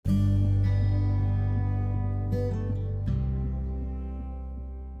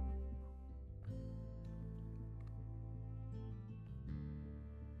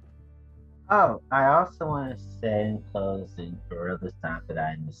Oh, I also want to say in closing for real this time that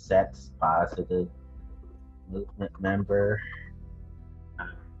I'm a sex positive movement member. Um,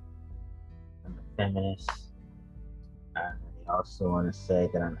 I'm a feminist. I also want to say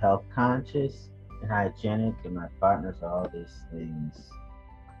that I'm health conscious and hygienic, and my partners are all these things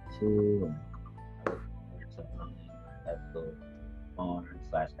too. And I look forward to owning ethical porn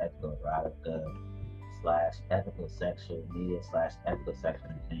slash ethical erotica slash ethical sexual media slash ethical sexual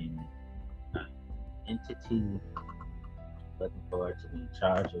entertainment uh, entity. Looking forward to being in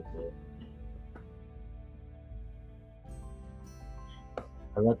charge of it.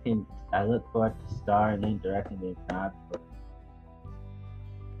 I look forward to starring and directing the pornographer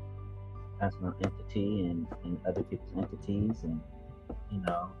as my entity and other people's entities and you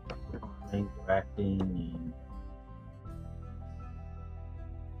know, performing, directing and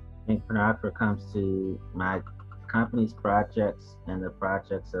being pornographer comes to my company's projects and the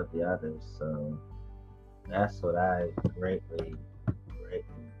projects of the others. So that's what I greatly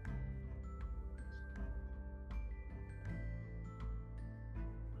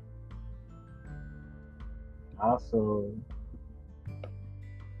also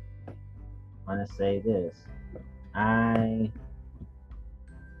want to say this. I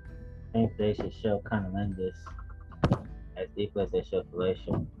think they should show cunnilingus as equal as they show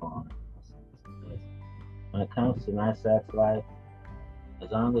fellatio porn. When it comes to my sex life,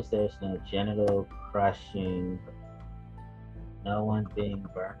 as long as there's no genital crushing, no one being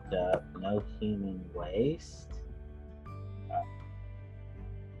burnt up, no human waste, uh,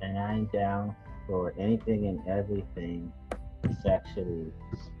 and I'm down for anything and everything sexually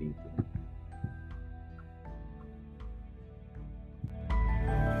speaking.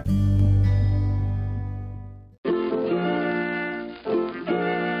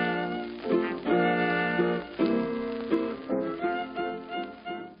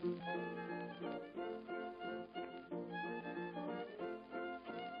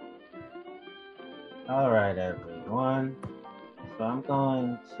 All right, everyone. So I'm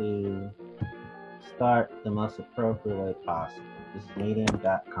going to start the most appropriate way possible. This is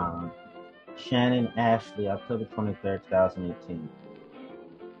medium.com. Shannon Ashley, October 23rd, 2018.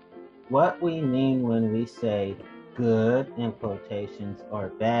 What we mean when we say good in quotations or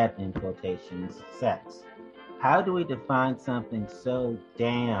bad in quotations sex. How do we define something so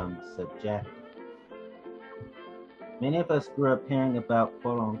damn subjective? Many of us grew up hearing about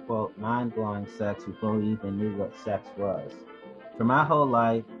quote unquote mind blowing sex before we even knew what sex was. For my whole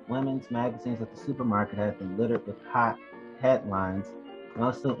life, women's magazines at the supermarket have been littered with hot headlines,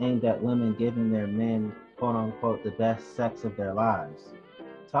 mostly aimed at women giving their men quote unquote the best sex of their lives.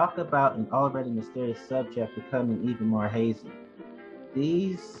 Talk about an already mysterious subject becoming even more hazy.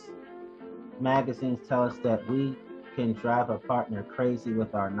 These magazines tell us that we can drive a partner crazy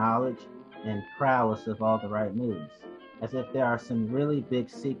with our knowledge and prowess of all the right moves, as if there are some really big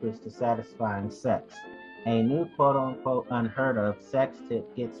secrets to satisfying sex. A new quote unquote unheard of sex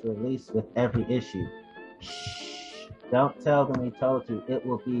tip gets released with every issue. Shh, don't tell them we told you. It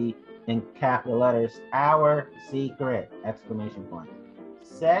will be in capital letters, our secret! Exclamation point.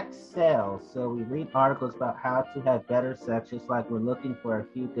 Sex sells, so we read articles about how to have better sex just like we're looking for a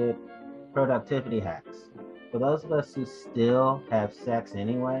few good productivity hacks. For those of us who still have sex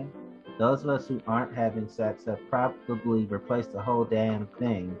anyway, those of us who aren't having sex have probably replaced the whole damn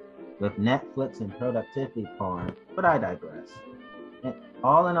thing with Netflix and productivity porn, but I digress. And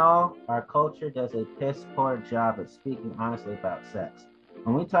all in all, our culture does a piss poor job at speaking honestly about sex.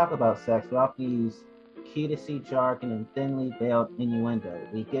 When we talk about sex, we often use cutesy jargon and thinly veiled innuendo.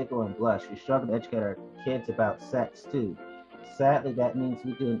 We giggle and blush. We struggle to educate our kids about sex too. Sadly, that means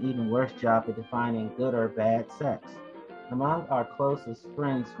we do an even worse job of defining good or bad sex. Among our closest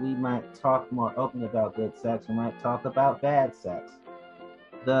friends, we might talk more openly about good sex, we might talk about bad sex.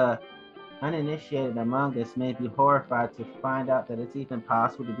 The uninitiated among us may be horrified to find out that it's even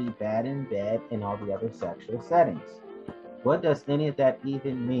possible to be bad in bed in all the other sexual settings. What does any of that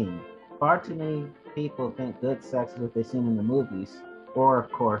even mean? Far too many people think good sex is what they've seen in the movies, or of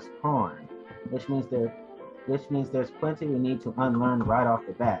course porn, which means there which means there's plenty we need to unlearn right off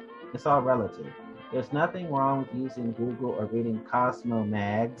the bat. It's all relative. There's nothing wrong with using Google or reading Cosmo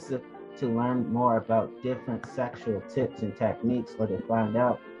mags to learn more about different sexual tips and techniques or to find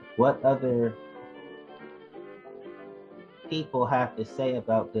out what other people have to say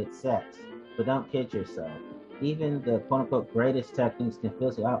about good sex. But don't kid yourself. Even the quote unquote greatest techniques can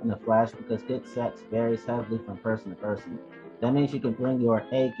fizzle out in a flash because good sex varies heavily from person to person. That means you can bring your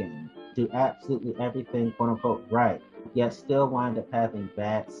A game, do absolutely everything quote unquote right, yet still wind up having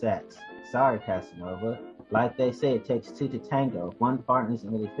bad sex. Sorry, Casanova. Like they say, it takes two to tango. If one partner isn't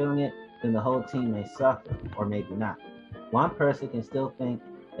really feeling it, then the whole team may suffer, or maybe not. One person can still think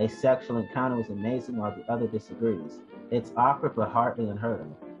a sexual encounter was amazing while the other disagrees. It's awkward but hardly unheard of.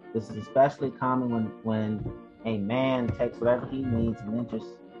 This is especially common when a man takes whatever he needs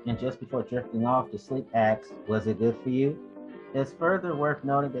and just before drifting off to sleep asks, "Was it good for you?" It's further worth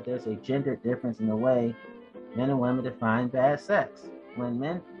noting that there's a gender difference in the way men and women define bad sex. When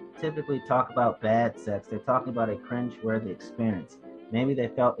men typically talk about bad sex, they're talking about a cringe-worthy experience. Maybe they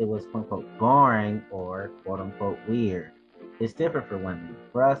felt it was quote unquote boring or quote unquote weird. It's different for women.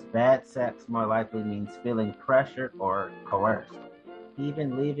 For us, bad sex more likely means feeling pressured or coerced,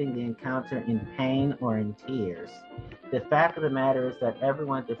 even leaving the encounter in pain or in tears. The fact of the matter is that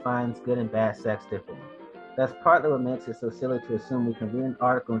everyone defines good and bad sex differently. That's partly what makes it so silly to assume we can read an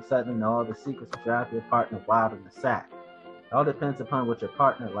article and suddenly know all the secrets to drive your partner wild in the sack. It all depends upon what your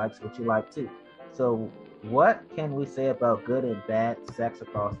partner likes, what you like too. So, what can we say about good and bad sex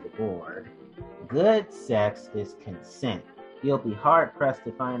across the board? Good sex is consent. You'll be hard pressed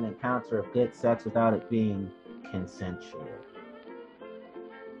to find an encounter of good sex without it being consensual.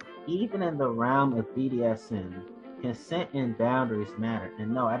 Even in the realm of BDSM, consent and boundaries matter.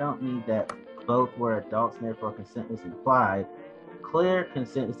 And no, I don't mean that both were adults and therefore consent was implied. Clear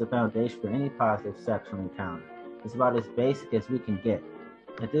consent is the foundation for any positive sexual encounter. It's about as basic as we can get.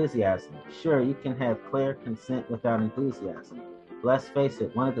 Enthusiasm. Sure, you can have clear consent without enthusiasm. Let's face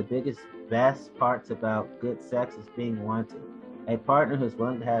it, one of the best parts about good sex is being wanted. A partner who's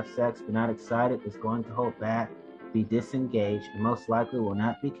willing to have sex but not excited is going to hold back, be disengaged, and most likely will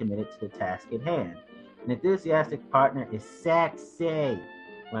not be committed to the task at hand. An enthusiastic partner is sexy.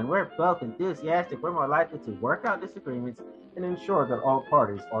 When we're both enthusiastic, we're more likely to work out disagreements and ensure that all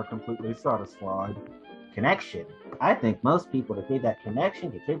parties are completely satisfied. Connection. I think most people agree that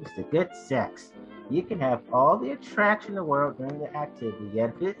connection contributes to good sex. You can have all the attraction in the world during the activity,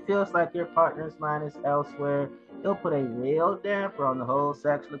 yet if it feels like your partner's mind is elsewhere, it'll put a real damper on the whole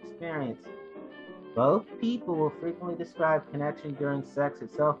sexual experience. Both people will frequently describe connection during sex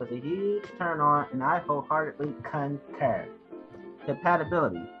itself as a huge turn on, and I wholeheartedly concur.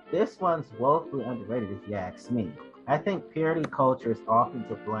 Compatibility. This one's woefully underrated if you ask me. I think purity culture is often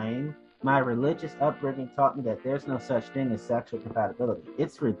to blame. My religious upbringing taught me that there's no such thing as sexual compatibility.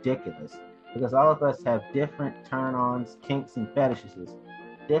 It's ridiculous because all of us have different turn-ons, kinks, and fetishes.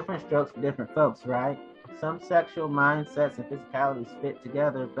 Different strokes for different folks, right? Some sexual mindsets and physicalities fit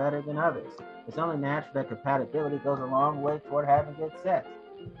together better than others. It's only natural that compatibility goes a long way toward having good sex.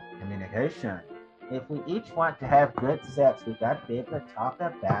 Communication. If we each want to have good sex, we've got to be able to talk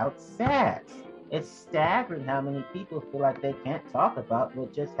about sex. It's staggering how many people feel like they can't talk about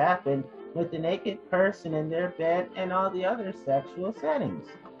what just happened with the naked person in their bed and all the other sexual settings.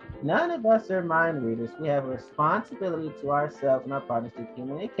 None of us are mind readers. We have a responsibility to ourselves and our partners to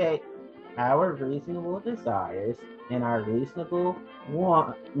communicate our reasonable desires and our reasonable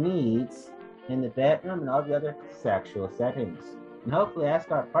needs in the bedroom and all the other sexual settings. And hopefully ask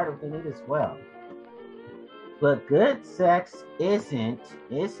our partner what they need as well. But good sex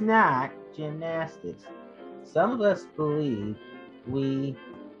it's not gymnastics. Some of us believe we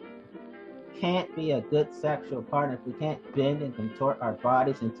can't be a good sexual partner if we can't bend and contort our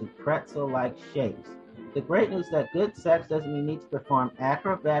bodies into pretzel-like shapes. The great news is that good sex doesn't mean you need to perform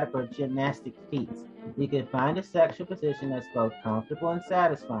acrobatic or gymnastic feats. You can find a sexual position that's both comfortable and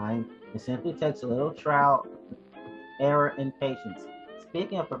satisfying. It simply takes a little trial, error, and patience.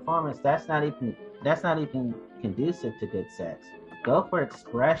 Speaking of performance, that's not even conducive to good sex. Go for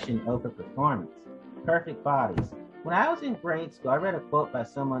expression over performance. Perfect bodies. When I was in grade school, I read a quote by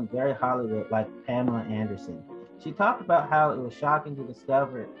someone very Hollywood like Pamela Anderson. She talked about how it was shocking to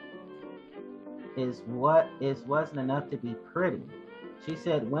discover wasn't enough to be pretty. She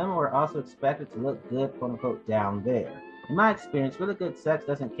said women were also expected to look good, quote unquote, down there. In my experience, really good sex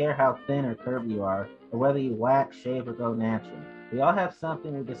doesn't care how thin or curvy you are, or whether you wax, shave, or go natural. We all have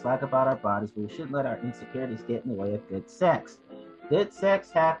something we dislike about our bodies, but we shouldn't let our insecurities get in the way of good sex. Good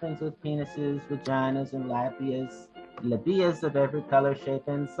sex happens with penises, vaginas, and labias of every color, shape,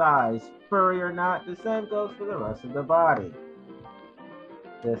 and size. Furry or not, the same goes for the rest of the body.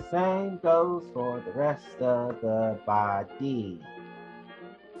 The same goes for the rest of the body.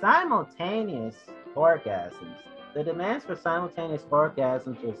 Simultaneous orgasms. The demands for simultaneous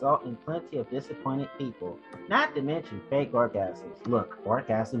orgasms result in plenty of disappointed people, not to mention fake orgasms. Look,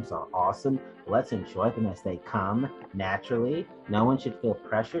 orgasms are awesome. Let's enjoy them as they come, naturally. No one should feel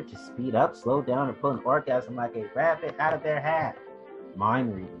pressure to speed up, slow down, or pull an orgasm like a rabbit out of their hat.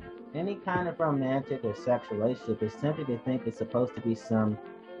 Mind reading. Any kind of romantic or sexual relationship is tempting to think it's supposed to be some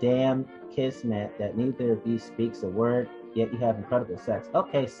damn kismet that neither of you speaks a word yet you have incredible sex.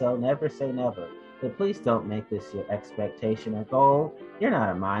 Okay, so never say never. But please don't make this your expectation or goal. You're not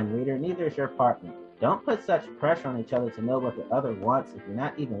a mind reader, neither is your partner. Don't put such pressure on each other to know what the other wants if you're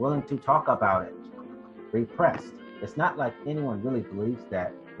not even willing to talk about it. Repressed. It's not like anyone really believes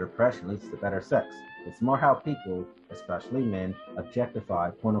that repression leads to better sex. It's more how people, especially men,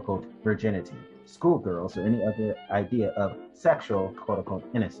 objectify quote unquote virginity, schoolgirls, or any other idea of sexual quote unquote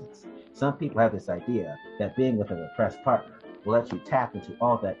innocence. Some people have this idea that being with a repressed partner will let you tap into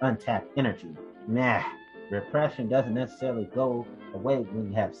all that untapped energy. Meh. Repression doesn't necessarily go away when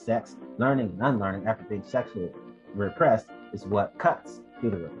you have sex. Learning and unlearning after being sexually repressed is what cuts through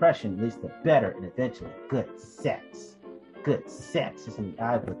the repression leads to better and eventually good sex. Good sex is in the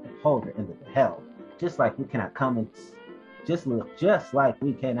eye of the beholder and the beheld. Just like we cannot come in, just like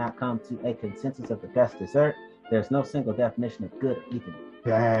we cannot come to a consensus of the best dessert, there's no single definition of good or even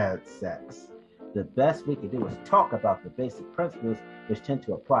bad sex. The best we can do is talk about the basic principles which tend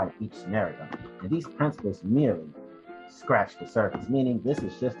to apply to each scenario. And these principles merely scratch the surface, meaning this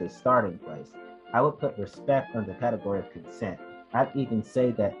is just a starting place. I would put respect under the category of consent. I'd even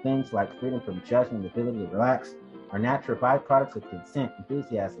say that things like freedom from judgment and ability to relax are natural byproducts of consent,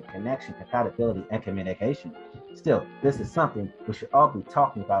 enthusiasm, connection, compatibility, and communication. Still, this is something we should all be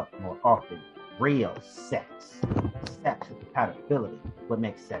talking about more often. Real sex. Sexual compatibility. What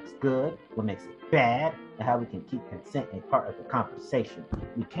makes sex good, what makes it bad, and how we can keep consent a part of the conversation.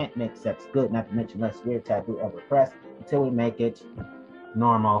 We can't make sex good, not to mention less weird, taboo, or repressed, until we make it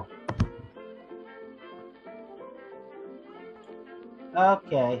normal.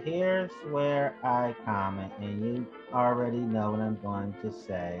 Okay, here's where I comment, and you already know what I'm going to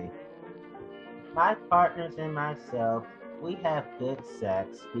say. My partners and myself, we have good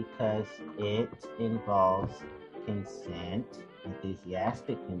sex because it involves consent,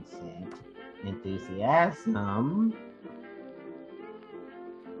 enthusiastic consent, enthusiasm,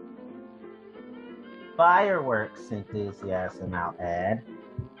 fireworks enthusiasm, I'll add,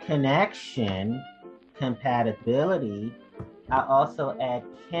 connection, compatibility. I also add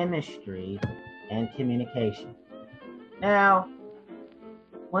chemistry and communication. Now,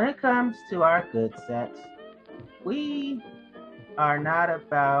 when it comes to our good sex, we are not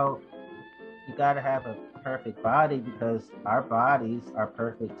about, you gotta have a perfect body because our bodies are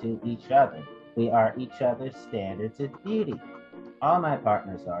perfect to each other. We are each other's standards of beauty. All my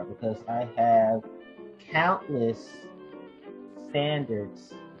partners are because I have countless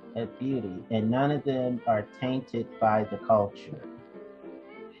standards of beauty and none of them are tainted by the culture.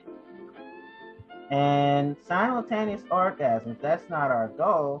 And simultaneous orgasms, that's not our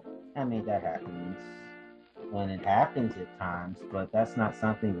goal. I mean, that happens when it happens at times, but that's not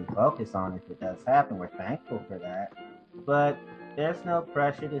something we focus on. If it does happen, we're thankful for that. But there's no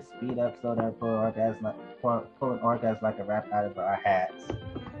pressure to speed up, slow down, pull an orgasm like a rap out of our hats.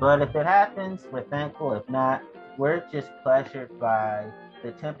 But if it happens, we're thankful. If not, we're just pleasured by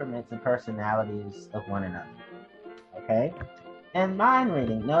the temperaments and personalities of one another. Okay? And mind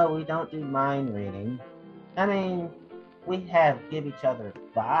reading. No, we don't do mind reading. I mean, we give each other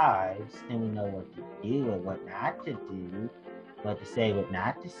vibes and we know what to do and what not to do, what to say, what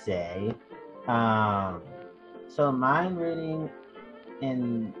not to say. So mind reading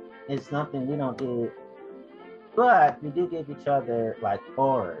is something we don't do, but we do give each other like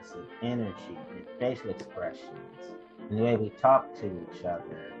auras and energy and facial expressions and the way we talk to each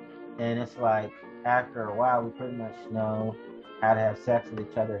other. And it's like after a while, we pretty much know how to have sex with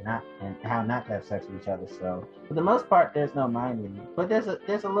each other, and how not to have sex with each other. So for the most part, there's no mind reading, but there's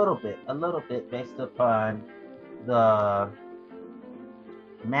a little bit based upon the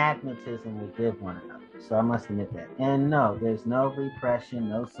magnetism we give one another. So I must admit that. And no, there's no repression,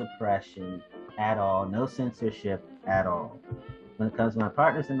 no suppression at all, no censorship at all when it comes to my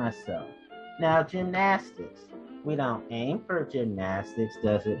partners and myself. Now, gymnastics. We don't aim for gymnastics.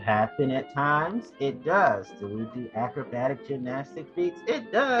 Does it happen at times? It does. Do we do acrobatic gymnastic feats?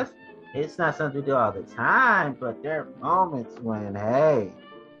 It does. It's not something we do all the time, but there are moments when, hey,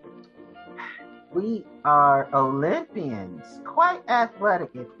 we are Olympians, quite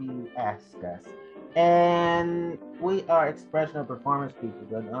athletic if you ask us. And we are expressional performance people.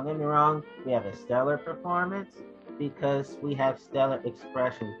 But don't get me wrong, we have a stellar performance because we have stellar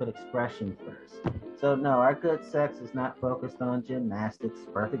expression. We put expression first. So no, our good sex is not focused on gymnastics,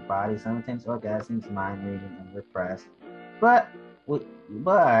 perfect bodies, simultaneous orgasms, mind reading, and repressed. But we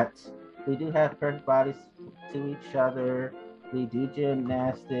do have perfect bodies to each other. We do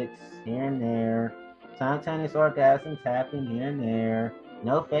gymnastics here and there. Simultaneous orgasms happen here and there.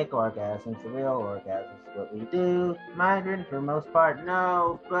 No fake orgasms, real orgasms is what we do. Mind reading for the most part,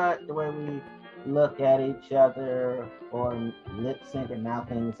 no, but the way we look at each other or lip sync or mouth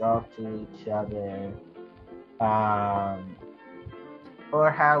things off to each other, or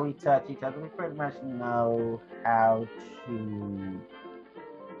how we touch each other. We pretty much know how to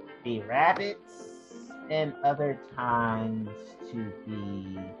be rabbits, and other times to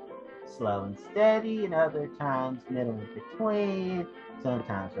be slow and steady, and other times middle in between.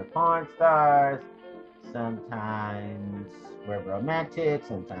 Sometimes we're porn stars, sometimes we're romantic,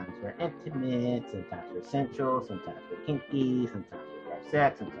 sometimes we're intimate, sometimes we're sensual, sometimes we're kinky, sometimes we have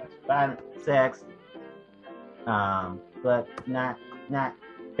sex, sometimes we're violent sex, but not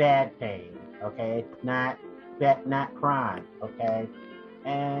bad pain, okay? Not crime, okay?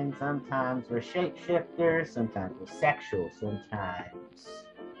 And sometimes we're shapeshifters, sometimes we're sexual, sometimes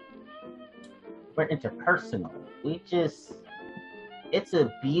we're interpersonal. It's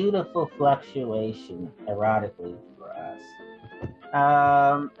a beautiful fluctuation erotically for us.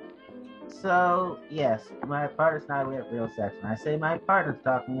 So yes, my partner's and I, we have real sex. When I say my partner's,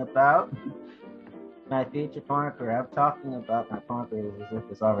 talking about my future porn career. I'm talking about my porn career as if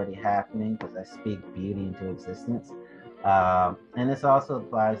it's already happening because I speak beauty into existence. And this also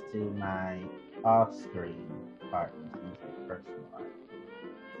applies to my off-screen partners, my personal life.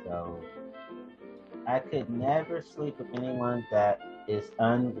 So I could never sleep with anyone that is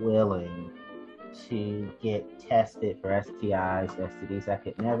unwilling to get tested for STIs, STDs. I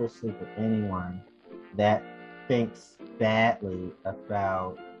could never sleep with anyone that thinks badly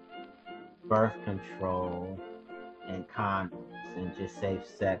about birth control and condoms and just safe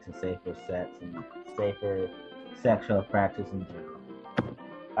sex and safer sex and safer sexual practice in general.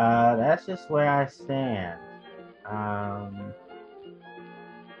 That's just where I stand.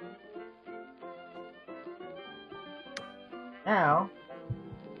 Now,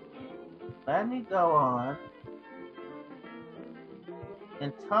 let me go on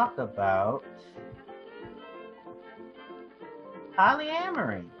and talk about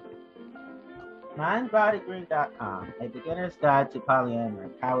polyamory. MindBodyGreen.com, a beginner's guide to polyamory,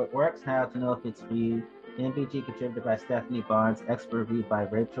 how it works and how to know if it's for you. MBG contributed by Stephanie Barnes, expert reviewed by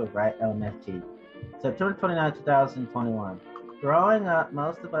Rachel Wright, LMFT. September 29, 2021. Growing up,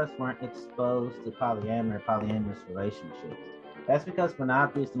 most of us weren't exposed to polyamory or polyamorous relationships. That's because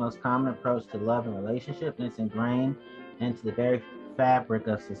monogamy is the most common approach to love and relationship, and it's ingrained into the very fabric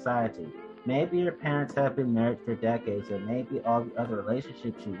of society. Maybe your parents have been married for decades, or maybe all the other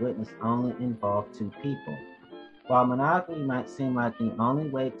relationships you witnessed only involve two people. While monogamy might seem like the only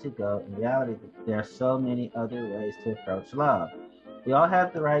way to go, in reality, there are so many other ways to approach love. We all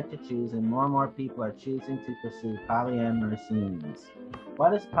have the right to choose, and more people are choosing to pursue polyamorous unions.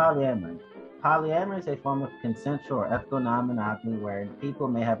 What is polyamory? Polyamory is a form of consensual or ethical non-monogamy where people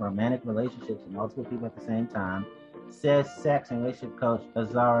may have romantic relationships with multiple people at the same time, says sex and relationship coach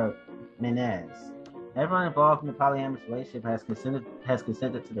Azara Menez. Everyone involved in the polyamorous relationship has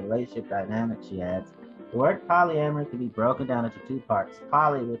consented to the relationship dynamic, she adds. The word polyamory can be broken down into two parts.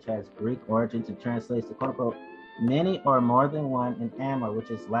 Poly, which has Greek origins and translates to quote-unquote many or more than one, and amor, which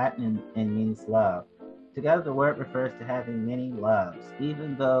is Latin and means love. Together, the word refers to having many loves.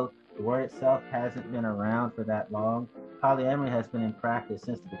 Even though the word itself hasn't been around for that long, polyamory has been in practice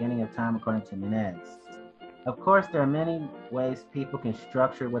since the beginning of time, according to Menez. Of course, there are many ways people can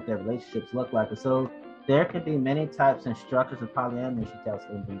structure what their relationships look like, and so there can be many types and structures of polyamory, she tells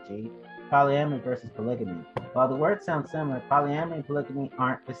MBG. Polyamory versus polygamy. While the words sound similar, polyamory and polygamy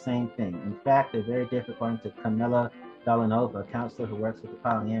aren't the same thing. In fact, they're very different, according to Kamila Dalanova, a counselor who works with the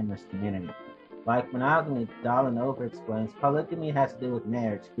polyamorous community. Like monogamy, Dalanova explains, polygamy has to do with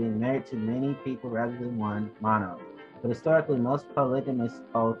marriage, being married to many people rather than one, mono. But historically, most polygamous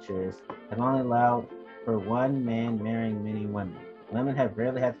cultures have only allowed for one man marrying many women. Women have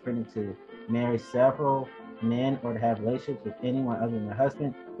rarely had the freedom to marry several men or to have relationships with anyone other than their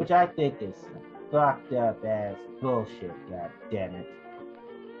husband, which I think is fucked up as bullshit, god damn it.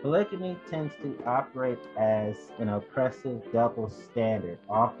 Polygamy tends to operate as an oppressive double standard,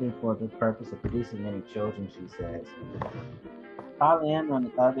 often for the purpose of producing many children, she says. Polyamory, on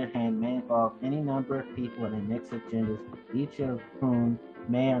the other hand, may involve any number of people in a mix of genders, each of whom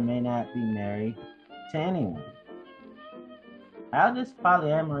may or may not be married to anyone. How does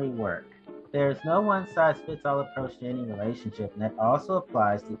polyamory work? There is no one-size-fits-all approach to any relationship, and that also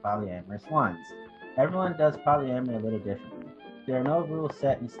applies to polyamorous ones. Everyone does polyamory a little differently. There are no rules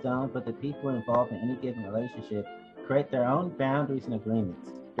set in stone, but the people involved in any given relationship create their own boundaries and agreements.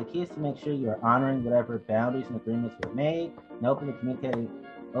 The key is to make sure you are honoring whatever boundaries and agreements were made, and openly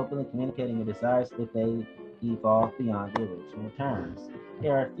communicating your desires if they evolve beyond the original terms.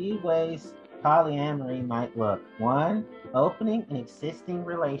 There are a few ways polyamory might look. 1. Opening an existing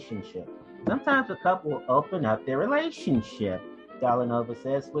relationship. Sometimes a couple will open up their relationship, Dalanova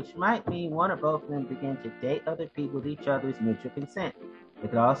says, which might mean one or both of them begin to date other people with each other's mutual consent. It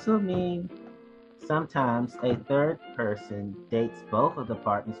could also mean sometimes a third person dates both of the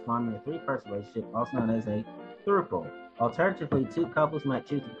partners, forming a three-person relationship, also known as a throuple. Alternatively, two couples might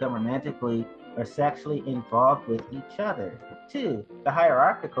choose to become romantically or sexually involved with each other. 2. The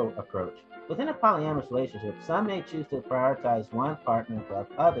hierarchical approach. Within a polyamorous relationship, some may choose to prioritize one partner above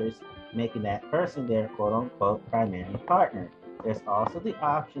others, making that person their quote-unquote primary partner. There's also the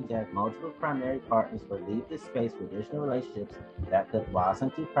option to have multiple primary partners but leave the space for additional relationships that could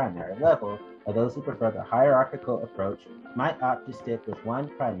blossom to primary level, or those who prefer the hierarchical approach might opt to stick with one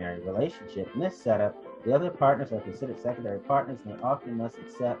primary relationship. In this setup, the other partners are considered secondary partners and they often must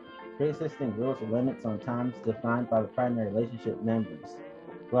accept pre-existing rules or limits on times defined by the primary relationship members.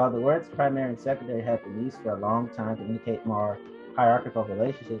 While the words primary and secondary have been used for a long time to indicate more hierarchical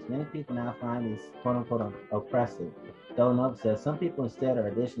relationships, many people now find this quote-unquote oppressive. Dalanova says some people instead are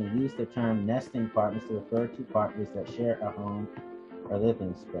additionally use the term nesting partners to refer to partners that share a home or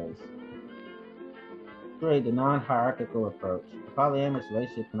living space. 3. The non-hierarchical approach. A polyamorous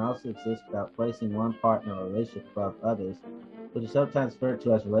relationship can also exist without placing one partner or relationship above others, which is sometimes referred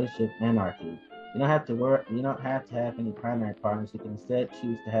to as relationship anarchy. You don't have to have any primary partners. You can instead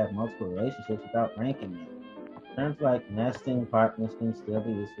choose to have multiple relationships without ranking them. Terms like nesting partners can still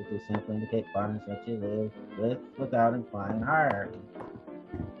be useful to simply indicate partners that you live with without implying hierarchy.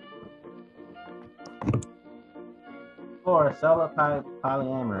 4. Solo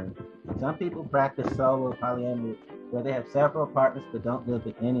polyamory. Some people practice solo polyamory where they have several partners but don't live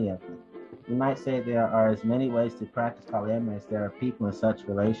with any of them. You might say there are as many ways to practice polyamory as there are people in such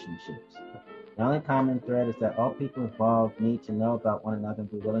relationships. The only common thread is that all people involved need to know about one another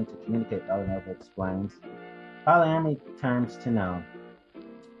and be willing to communicate, Dalanova explains. Polyamory terms to know.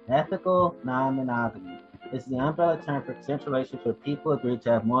 Ethical non-monogamy. This is the umbrella term for consensual relationships where people agree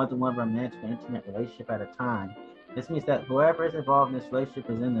to have more than one romantic or intimate relationship at a time. This means that whoever is involved in this relationship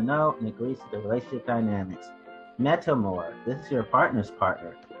is in the know and agrees to the relationship dynamics. Metamor. This is your partner's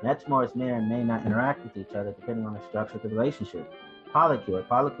partner. Metamors may or may not interact with each other depending on the structure of the relationship. Polycule.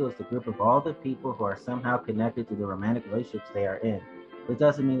 Polycule is the group of all the people who are somehow connected to the romantic relationships they are in. This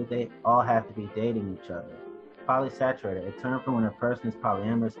doesn't mean that they all have to be dating each other. Polysaturated, a term for when a person is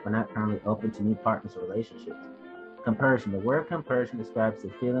polyamorous but not currently open to new partners or relationships. Compersion. The word compersion describes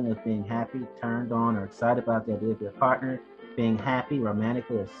the feeling of being happy, turned on, or excited about the idea of your partner being happy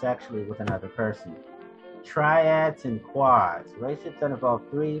romantically or sexually with another person. Triads and quads. Relationships that involve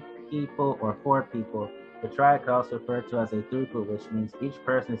 3 people or 4 people. The triad could also refer to as a throuple, which means each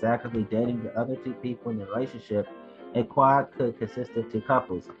person is actively dating the other 2 people in the relationship. A quad could consist of 2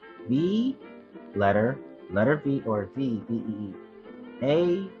 couples. V, letter V or VEE.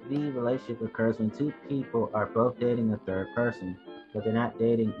 A V relationship occurs when 2 people are both dating a third person, but they're not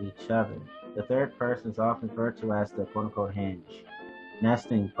dating each other. The third person is often referred to as the quote-unquote hinge.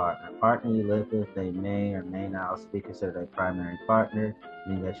 Nesting partner you live with. They may or may not also be considered a primary partner,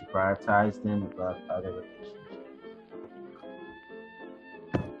 meaning that you prioritize them above other relationships.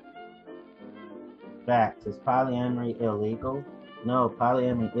 Facts. Is polyamory illegal? No,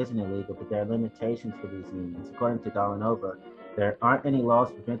 polyamory isn't illegal, but there are limitations for these unions. According to Dalanova, there aren't any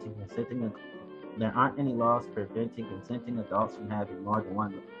laws preventing consenting adults from having more than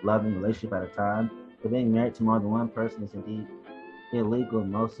one loving relationship at a time, but being married to more than one person is indeed illegal in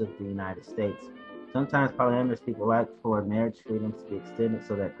most of the United States. Sometimes polyamorous people like for marriage freedoms to be extended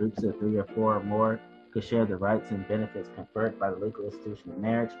so that groups of 3 or 4 or more could share the rights and benefits conferred by the legal institution of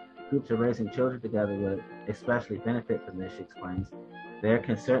marriage. Groups of raising children together would especially benefit from this, she explains. There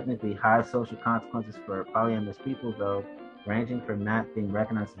can certainly be high social consequences for polyamorous people, though, ranging from not being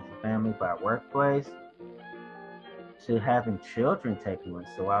recognized as a family by a workplace to having children taken one.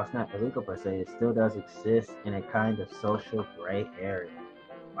 So while it's not illegal per se, it still does exist in a kind of social gray area.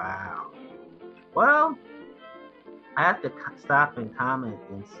 Wow. Well, I have to stop and comment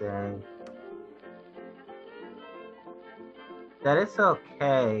and say that it's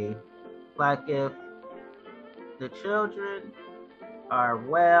okay. Like if the children are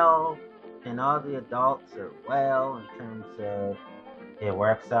well and all the adults are well in terms of it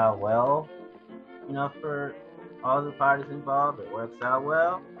works out well, for all the parties involved, it works out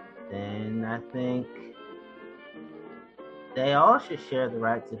well, then I think they all should share the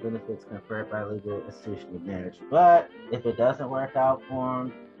rights and benefits conferred by legal institution of marriage. But if it doesn't work out for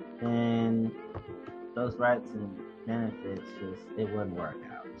them, then those rights and benefits it wouldn't work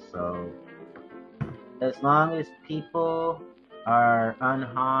out. So as long as people are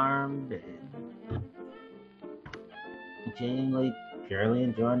unharmed and genuinely purely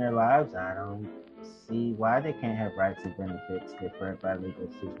enjoying their lives, I don't see why they can't have rights and benefits deferred by legal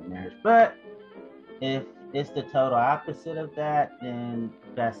decision marriage. But if it's the total opposite of that, then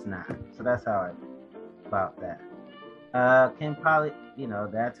that's not. So that's how I feel about that.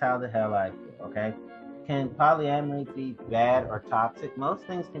 That's how the hell I feel, okay? Can polyamory be bad or toxic? Most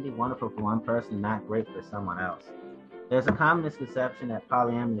things can be wonderful for one person, not great for someone else. There's a common misconception that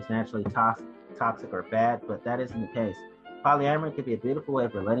polyamory is naturally toxic or bad, but that isn't the case. Polyamory can be a beautiful way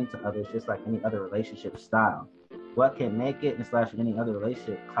of relating to others, just like any other relationship style. What can make it, and slash any other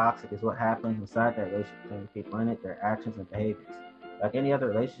relationship, toxic is what happens inside that relationship between the people in it, their actions and behaviors. Like any other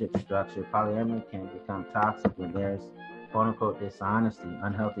relationship structure, polyamory can become toxic when there's quote unquote dishonesty,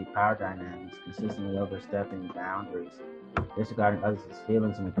 unhealthy power dynamics, consistently overstepping boundaries, disregarding others'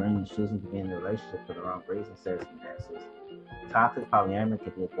 feelings, and agreeing to choosing to be in the relationship for the wrong reasons, says Vanessa. Toxic polyamory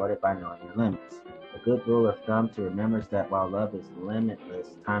can be avoided by knowing your limits. A good rule of thumb to remember is that while love is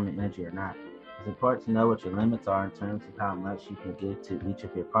limitless, time and energy are not. It's important to know what your limits are in terms of how much you can give to each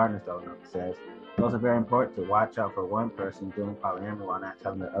of your partners, though Nova says. It's also very important to watch out for one person doing polyamory while not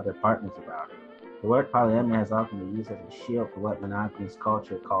telling their other partners about it. The word polyamory has often been used as a shield for what monogamous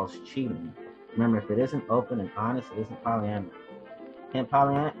culture calls cheating. Remember, if it isn't open and honest, it isn't polyamory. Can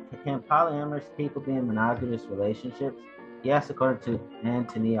polyamorous people be in monogamous relationships? Yes, according to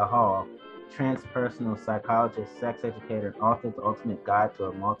Antonia Hall, transpersonal psychologist, sex educator, and author of The Ultimate Guide to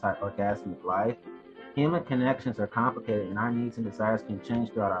a Multi-Orgasmic Life. Human connections are complicated, and our needs and desires can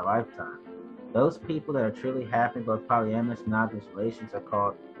change throughout our lifetime. Those people that are truly happy in both polyamorous and monogamous relations are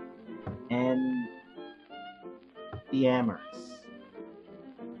called ambiamorous.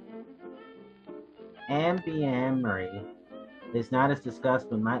 Ambyamory is not as discussed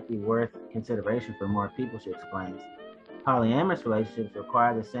but might be worth consideration for more people, she explains. Polyamorous relationships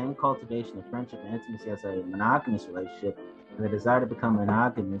require the same cultivation of friendship and intimacy as a monogamous relationship, and the desire to become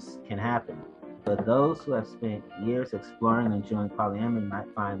monogamous can happen. But those who have spent years exploring and enjoying polyamory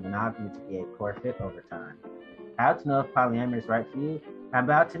might find monogamy to be a poor fit over time. How to know if polyamory is right for you? I'm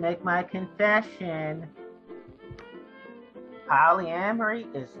about to make my confession. Polyamory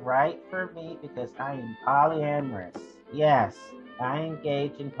is right for me because I am polyamorous. Yes, I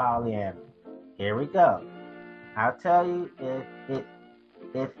engage in polyamory. Here we go. I'll tell you if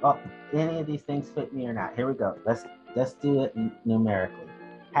any of these things fit me or not. Here we go. Let's do it numerically.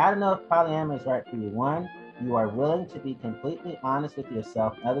 How to know if polyamory is right for you? 1, you are willing to be completely honest with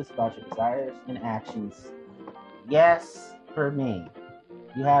yourself and others about your desires and actions. Yes, for me.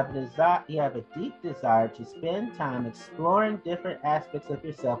 You have a deep desire to spend time exploring different aspects of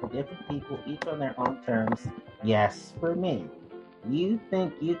yourself with different people, each on their own terms. Yes, for me. You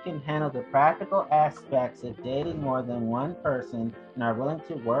think you can handle the practical aspects of dating more than one person and are willing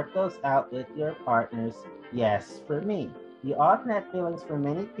to work those out with your partners. Yes, for me. You often have feelings for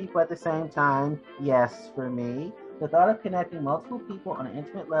many people at the same time. Yes, for me. The thought of connecting multiple people on an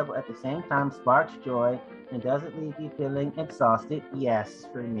intimate level at the same time sparks joy and doesn't leave you feeling exhausted. Yes,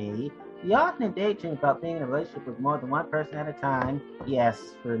 for me. You often daydream about being in a relationship with more than one person at a time.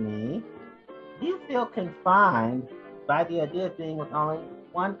 Yes, for me. You feel confined by the idea of being with only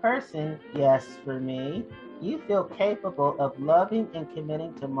one person. Yes, for me. You feel capable of loving and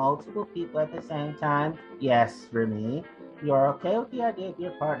committing to multiple people at the same time. Yes, for me. You are okay with the idea of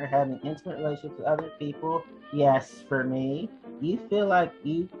your partner having intimate relationships with other people. Yes, for me. You feel like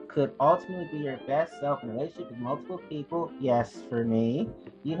you could ultimately be your best self in a relationship with multiple people. Yes, for me.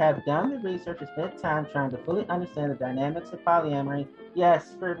 You have done the research and spent time trying to fully understand the dynamics of polyamory.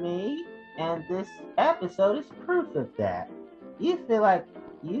 Yes, for me. And this episode is proof of that. You feel like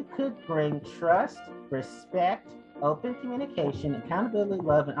you could bring trust, respect, open communication, accountability,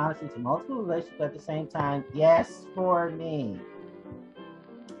 love, and honesty to multiple relationships at the same time. Yes, for me.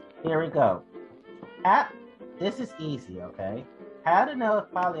 Here we go. This is easy, okay? How to know if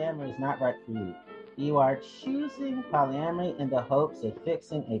polyamory is not right for you. You are choosing polyamory in the hopes of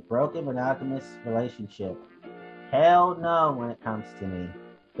fixing a broken monogamous relationship. Hell no when it comes to me.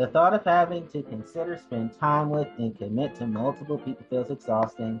 The thought of having to consider, spend time with, and commit to multiple people feels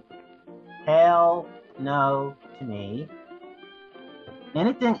exhausting. Hell no to me.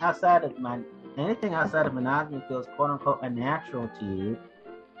 Anything outside of monogamy feels quote unquote unnatural to you.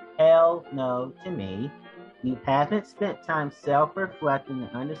 Hell no to me. You haven't spent time self-reflecting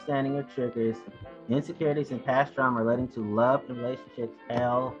and understanding your triggers, insecurities, and past trauma relating to love and relationships.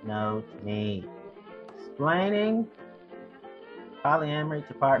 Hell no to me. Explaining polyamory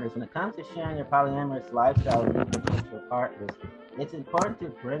to partners. When it comes to sharing your polyamorous lifestyle with potential partners, it's important to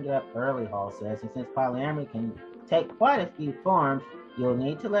bring it up early, Hall says, and since polyamory can take quite a few forms, you'll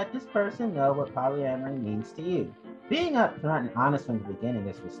need to let this person know what polyamory means to you. Being upfront and honest from the beginning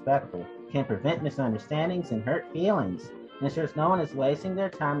is respectful, can prevent misunderstandings and hurt feelings, and ensures no one is wasting their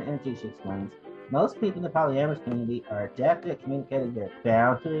time and energy, she explains. Most people in the polyamorous community are adept at communicating their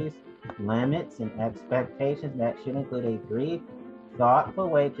boundaries, limits, and expectations that should include a brief, thoughtful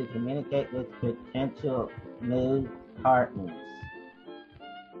way to communicate with potential new partners.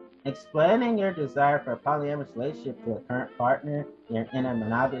 Explaining your desire for a polyamorous relationship to a current partner you're in a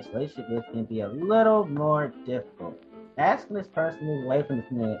monogamous relationship with can be a little more difficult. Asking this person to move away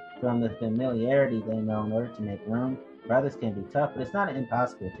from the familiarity they know in order to make room for others can be tough, but it's not an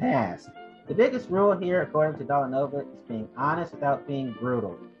impossible task. The biggest rule here, according to Dolanova, is being honest without being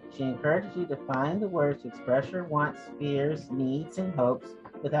brutal. She encourages you to find the words to express your wants, fears, needs, and hopes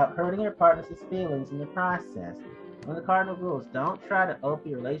without hurting your partner's feelings in the process. One of the cardinal rules: don't try to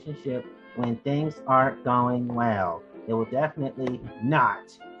open your relationship when things aren't going well. It will definitely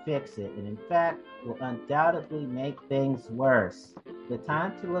not fix it, and in fact, will undoubtedly make things worse. The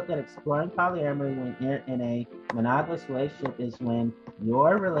time to look at exploring polyamory when you're in a monogamous relationship is when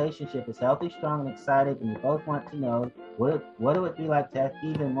your relationship is healthy, strong, and excited, and you both want to know what it would be like to have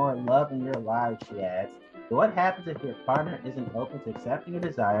even more love in your lives, she adds. But what happens if your partner isn't open to accepting your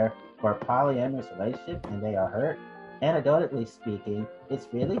desire for a polyamorous relationship and they are hurt? Anecdotally speaking, it's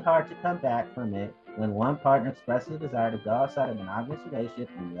really hard to come back from it when one partner expresses a desire to go outside a monogamous relationship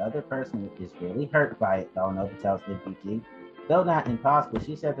and the other person is really hurt by it, Dolanova tells NPG. Though not impossible,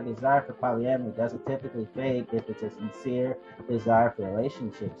 she said the desire for polyamory doesn't typically fade if it's a sincere desire for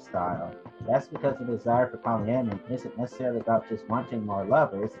relationship style. That's because the desire for polyamory isn't necessarily about just wanting more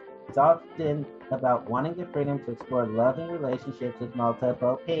lovers. It's often about wanting the freedom to explore loving relationships with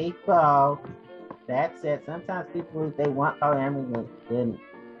multiple people. That said, sometimes people believe they want polyamory when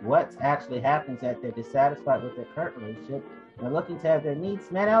what actually happens is that they're dissatisfied with their current relationship and are looking to have their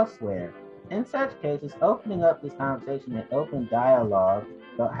needs met elsewhere. In such cases, opening up this conversation and open dialogue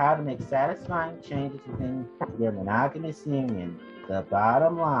about how to make satisfying changes within your monogamous union. The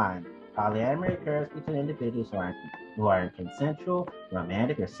bottom line: polyamory occurs between individuals who are in consensual,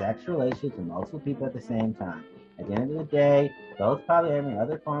 romantic, or sexual relationships with multiple people at the same time. At the end of the day, both polyamory and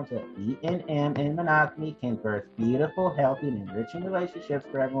other forms of E&M and monogamy can birth beautiful, healthy, and enriching relationships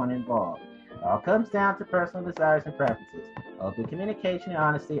for everyone involved. It all comes down to personal desires and preferences. Open communication and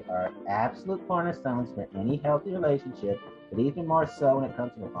honesty are absolute cornerstones for any healthy relationship, but even more so when it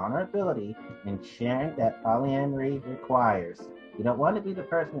comes to the vulnerability and sharing that polyamory requires. You don't want to be the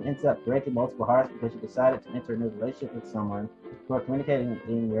person who ends up breaking multiple hearts because you decided to enter a new relationship with someone who are communicating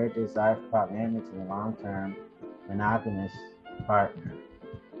your desire for polyamory to a long-term monogamous partner.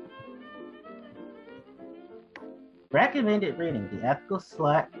 Recommended reading: The Ethical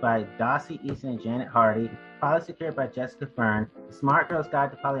Slut by Dossie Easton and Janet Hardy, Polysecure by Jessica Fern, The Smart Girl's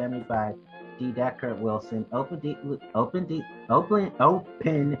Guide to Polyamory by D. Decker Wilson, Open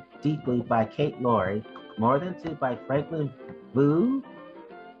Deeply by Kate Laurie, More Than Two by Franklin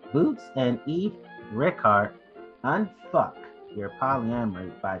Boots and Eve Rickard, Unfuck Your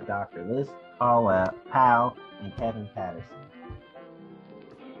Polyamory by Dr. Liz Powell and Kevin Patterson.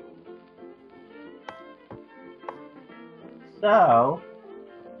 So,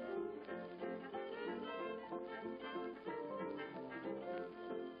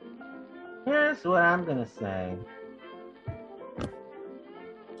 here's what I'm going to say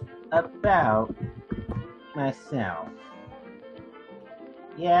about myself.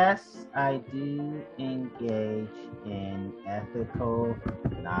 Yes, I do engage in ethical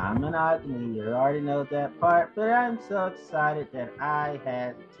non-monogamy. You already know that part, but I'm so excited that I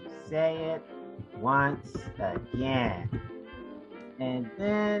had to say it once again. And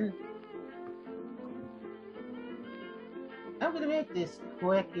then I'm going to make this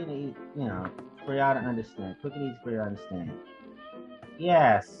quick and easy, for y'all to understand. Quick and easy for y'all to understand.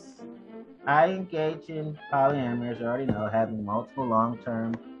 Yes, I engage in polyamory, as you already know, having multiple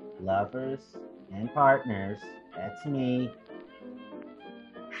long-term lovers and partners. That's me.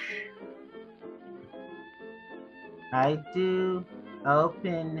 I do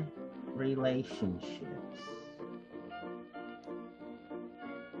open relationships.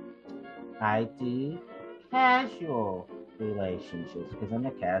 I do casual relationships because I'm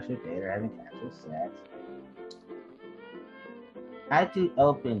a casual dater having casual sex. I do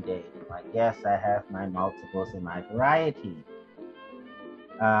open dating. Like, yes, I have my multiples and my variety.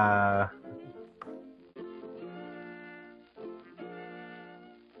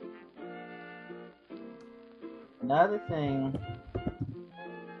 Another thing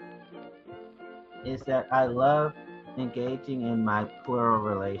is that I love engaging in my plural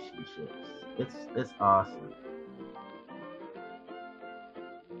relationships. It's awesome.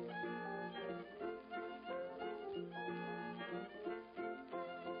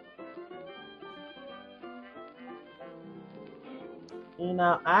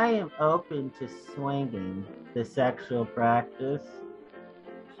 I am open to swinging the sexual practice.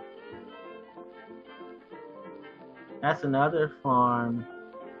 That's another form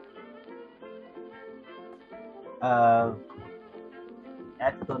of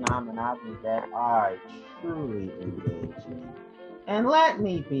ethical non-monogamy that I truly engage in. And let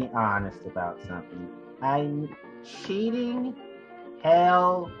me be honest about something. I'm cheating.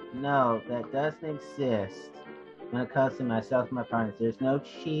 Hell no, that doesn't exist when it comes to myself and my partners. There's no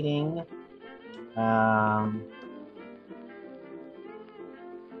cheating.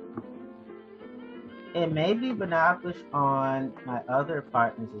 It may be monogamous on my other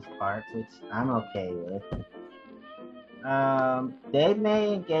partners' parts, which I'm okay with. They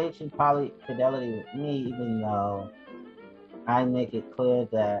may engage in polyfidelity with me, even though I make it clear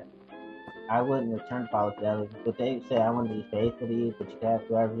that I wouldn't return polyfidelity. But they say I want to be faithful to you, but you can have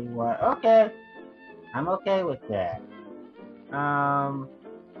whoever you want. Okay, I'm okay with that.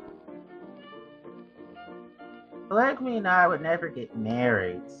 Polygamy and I would never get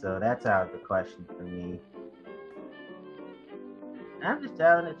married, so that's out of the question for me. I'm just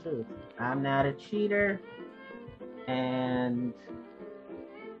telling the truth. I'm not a cheater, and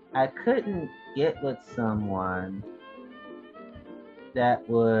I couldn't get with someone that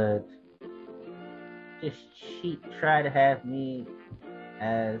would just try to have me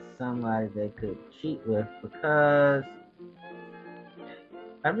as somebody they could cheat with, because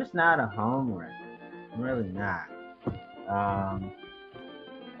I'm just not a home wrecker. I'm really not.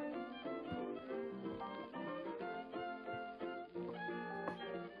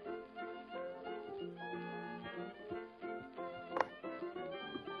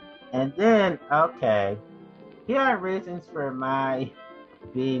 And then, okay, here are reasons for my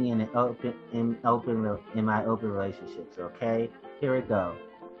being in my open relationships. Okay, here we go.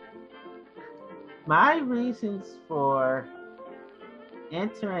 My reasons for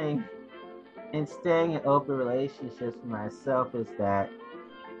entering and staying in open relationships for myself is that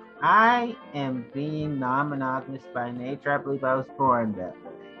I am being non-monogamous by nature. I believe I was born that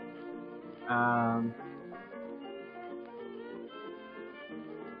way.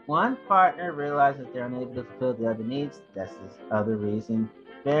 One partner realizes they're unable to fulfill the other needs. That's his other reason.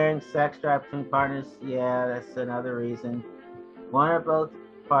 Varying sex drive between partners. Yeah, that's another reason. One or both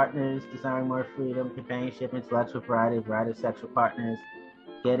partners desiring more freedom, companionship, intellectual variety of sexual partners,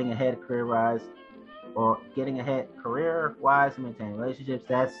 getting ahead career-wise, or getting ahead career-wise and maintaining relationships.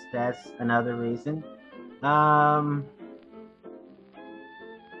 That's another reason.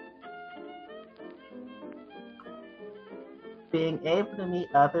 Being able to meet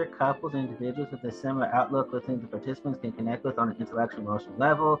other couples and individuals with a similar outlook with whom the participants can connect with on an intellectual emotional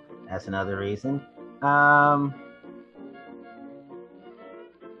level. That's another reason.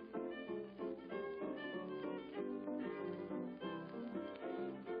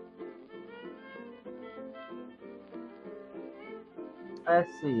 Let's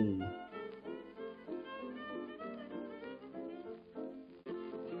see.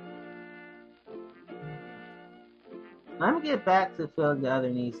 Let me get back to filling the other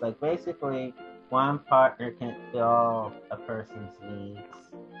needs. Like, basically, one partner can't fill a person's needs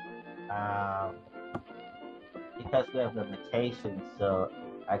because we have limitations. So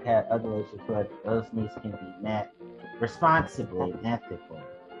I've had other relationships where those needs can be met responsibly and ethically.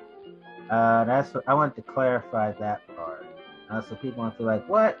 That's what I wanted to clarify that part. So people don't feel like,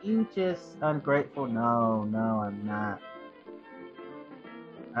 what, you just ungrateful? No, I'm not.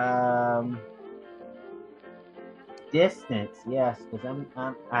 Distance, yes, because I'm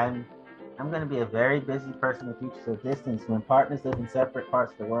going to be a very busy person in the future. So distance, when partners live in separate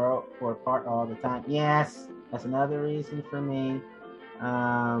parts of the world or apart all the time, yes, that's another reason for me.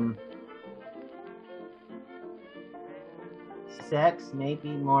 Sex may be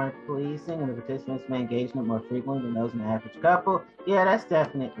more pleasing, and the participants may engage in it more frequently than those in the average couple. Yeah, that's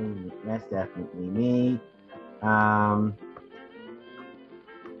definitely me.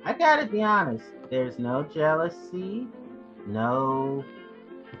 I gotta be honest. There's no jealousy, no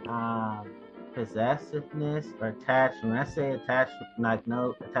possessiveness or attachment. When I say attachment, like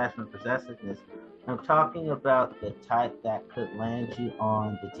no attachment or possessiveness, I'm talking about the type that could land you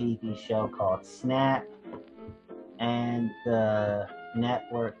on the TV show called Snap and the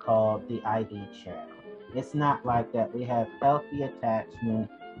network called the ID Channel. It's not like that. We have healthy attachment,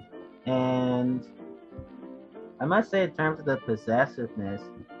 and I must say, in terms of the possessiveness,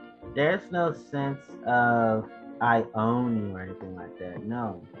 there's no sense of I own you or anything like that.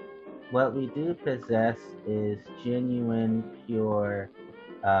 No. What we do possess is genuine, pure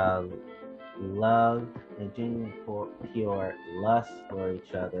love and genuine, pure lust for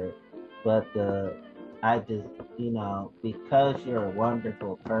each other. But the I just, because you're a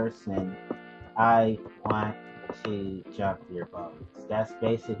wonderful person, I want to jump your bones. That's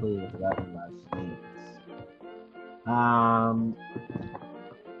basically what love and lust means. Um,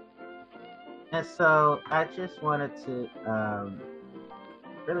 and so I just wanted to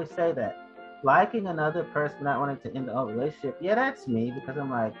really say that liking another person, not wanting to end the whole relationship, yeah, that's me because I'm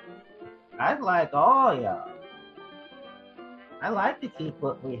like, I like all y'all. I like to keep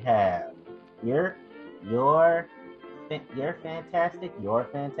what we have. You're, you're, you're fantastic. You're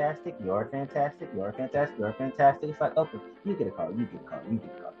fantastic. You're fantastic. You're fantastic. You're fantastic. It's like, okay, you get a call. You get a call. You get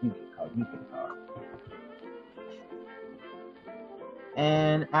a call. You get a call. You get a call.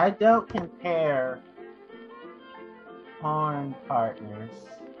 And I don't compare porn partners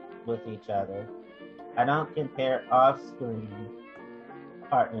with each other. I don't compare off-screen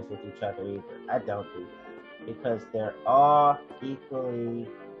partners with each other either. I don't do that because they're all equally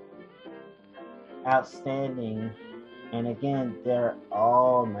outstanding. And again, they're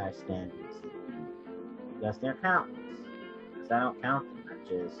all my standards. Yes, they're countless. Because I don't count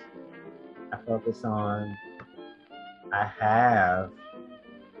them. I focus on, I have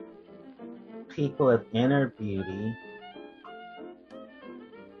people of inner beauty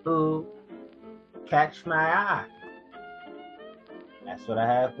who catch my eye. That's what I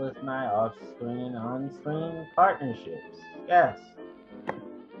have with my off-screen and on-screen partnerships. Yes.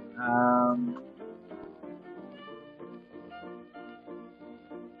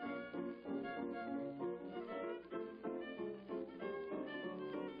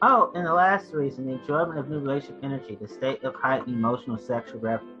 Oh, and the last reason, the enjoyment of new relationship energy, the state of heightened emotional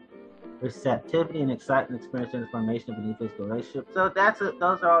sexual receptivity and excitement experienced in the formation of a new physical relationship. So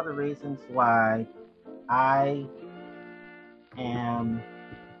those are all the reasons why I am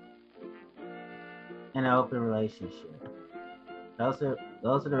in an open relationship. Those are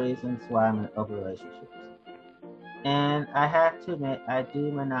the reasons why I'm in open relationships. And I have to admit, I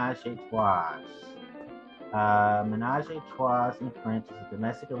do menage a trois. Menage a trois in French is a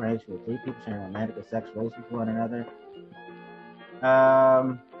domestic arrangement where three people sharing romantic or sexual relations with one another.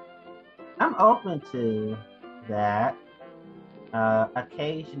 I'm open to that.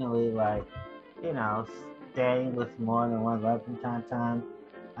 Occasionally, like, staying with more than one love from time to time.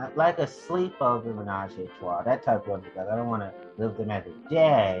 Like a sleepover menage a trois, that type of one, because I don't want to live them every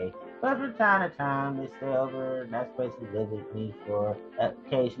day. But from time to time, they stay over, and that's basically live with me for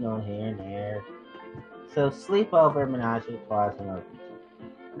occasional here and there. So sleepover menage a trois and open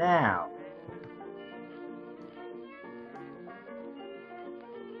to. Now,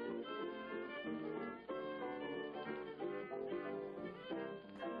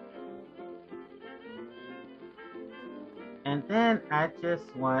 and then I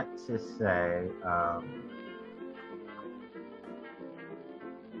just want to say,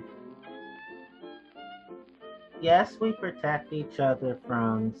 yes, we protect each other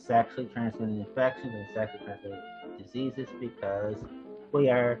from sexually transmitted infections and sexually transmitted diseases because we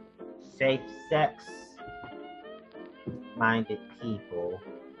are safe sex minded people.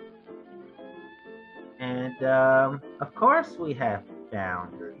 And of course, we have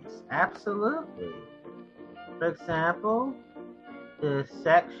boundaries. Absolutely. For example, the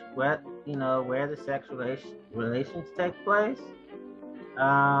sex, where the sex relations take place.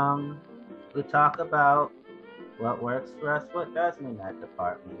 We talk about what works for us, what doesn't in that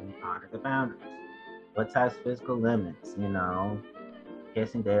department, and honor the boundaries. What types of physical limits,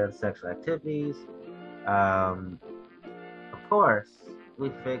 kissing, dating, sexual activities. Of course,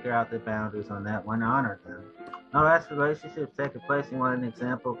 we figure out the boundaries on that one, honor them. No, as relationships taking place, you want an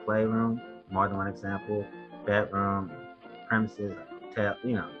example, playroom, more than one example, bedroom, premises, hotel,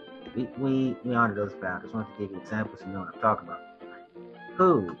 we honor those boundaries. I want to give you examples so you know what I'm talking about.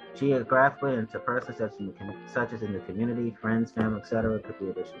 Who, geographically and to persons such as in the community, friends, family, etc., could be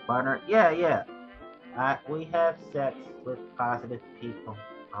additional partner. Yeah. We have sex with positive people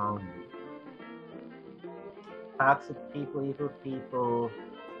only. Toxic people, evil people,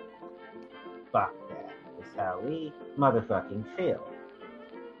 fuck that. It's how we motherfucking feel.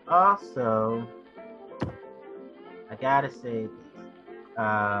 Also, I gotta say this.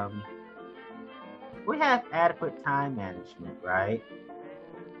 We have adequate time management, right?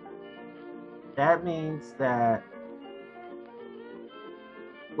 That means that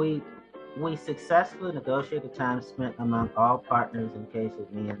we successfully negotiate the time spent among all partners in case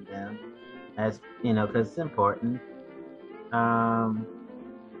of me and them, as because it's important.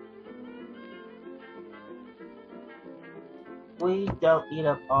 We don't eat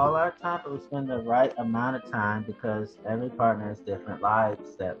up all our time, but we spend the right amount of time because every partner has different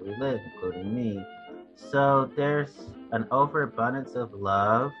lives that we live, including me. So there's an overabundance of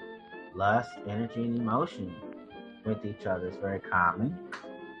love lust, energy, and emotion with each other is very common.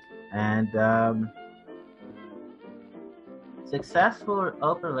 And successful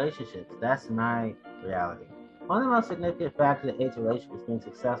open relationships, that's my reality. One of the most significant factors that aids a relationship being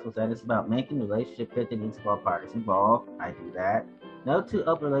successful is that it's about making the relationship fit the needs of all parties involved. I do that. No two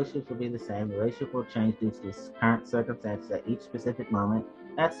open relationships will be the same. The relationship will change due to the current circumstances at each specific moment.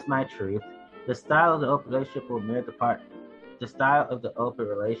 That's my truth. The style of the open relationship will mirror the style of the open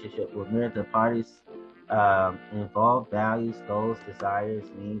relationship will mirror the parties' involved values, goals,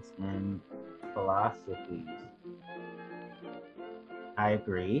 desires, needs, and philosophies. I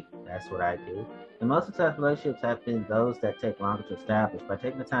agree. That's what I do. The most successful relationships have been those that take longer to establish. By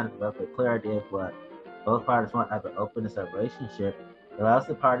taking the time to develop a clear idea of what both parties want out of the openness of a relationship, it allows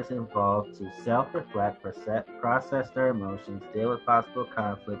the parties involved to self-reflect, process their emotions, deal with possible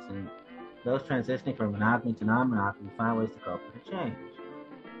conflicts, and those transitioning from monogamy to non-monogamy find ways to cope with the change.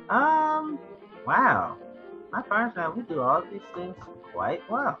 Wow. My partner and I, we do all of these things quite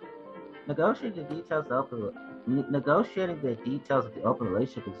well. Negotiating the details of the open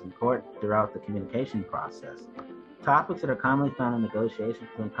relationship is important throughout the communication process. Topics that are commonly found in negotiations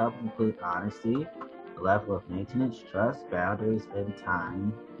between couples include honesty, the level of maintenance, trust, boundaries, and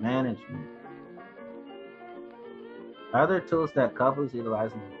time management. Other tools that couples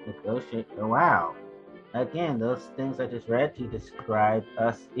utilize in negotiate. Oh, wow. Again, those things I just read to you describe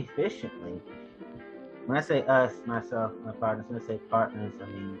us efficiently. When I say us, myself, my partners, when I say partners, I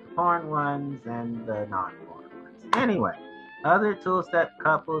mean the porn ones and the non-porn ones. Anyway, other tools that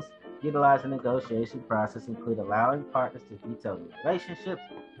couples utilize in the negotiation process include allowing partners to detail the relationships,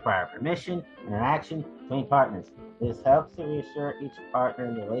 prior permission, interaction between partners. This helps to reassure each partner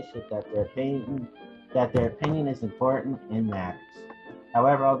in the relationship that their opinion is important and matters.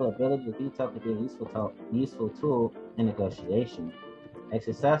 However, although the ability to detail can be a useful tool in negotiation, a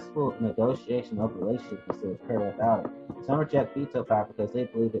successful negotiation of relationship can still occur without it. Some reject veto power because they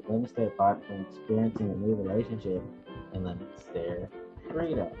believe it limits their partner from experiencing a new relationship and limits their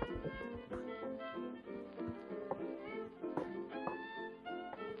freedom.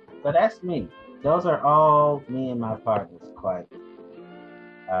 So that's me. Those are all me and my partners quite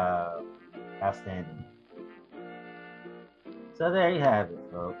outstanding. So there you have it,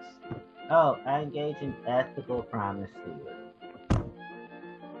 folks. Oh, I engage in ethical promiscuity.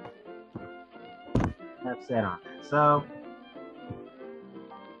 Enough said on that. So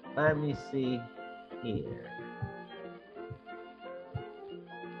let me see here.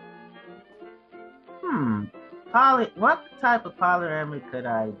 What type of polyamory could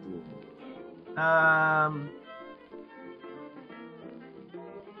I do?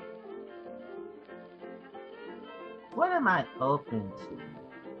 What am I open to?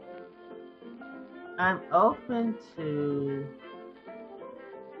 I'm open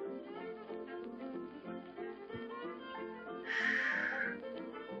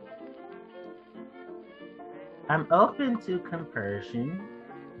to conversion.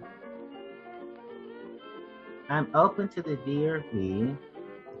 I'm open to the VRV.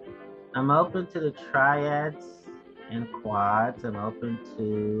 I'm open to the triads and quads. I'm open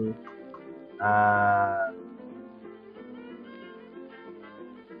to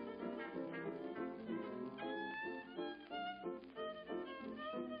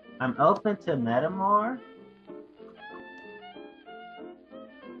I'm open to metamor.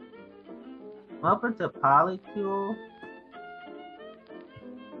 I'm open to polycule.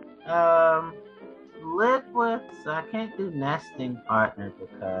 Liquids. I can't do nesting partner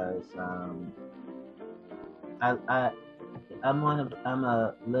because I'm a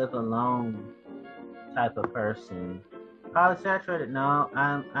live alone type of person. Polysaturated, no.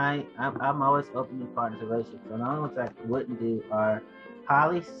 I'm always open to partners relationships. So the only ones I wouldn't do are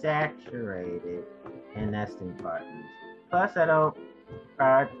polysaturated and nesting partners. Plus, I don't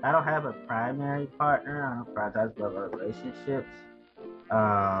have a primary partner. I don't prioritize other relationships.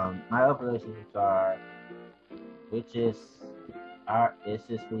 My open relationships are, it's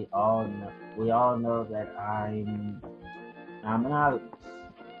just we all know that I'm monogamous.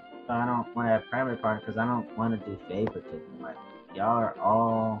 So I don't want to have primary partner because I don't want to do favoritism. Like, y'all are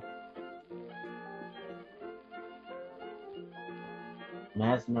all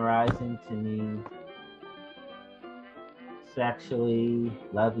mesmerizing to me, sexually,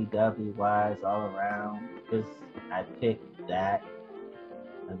 lovey-dovey wise, all around. Because I picked that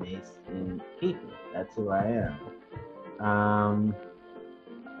amazing people. That's who I am.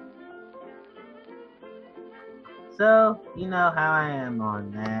 So you know how I am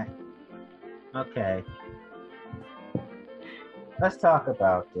on that. Okay. Let's talk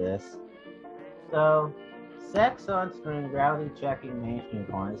about this. So Sex on screen, reality checking mainstream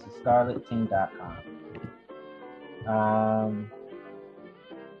porn. This is ScarletTeen.com.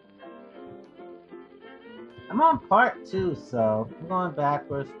 I'm on part 2, so I'm going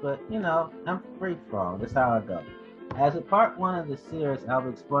backwards, but I'm free flowing. That's how I go. As with part 1 of the series, I'll be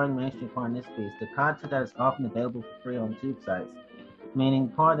exploring mainstream porn in this piece, the content that is often available for free on tube sites, meaning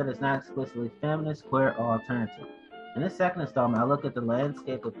porn that is not explicitly feminist, queer, or alternative. In this second installment, I'll look at the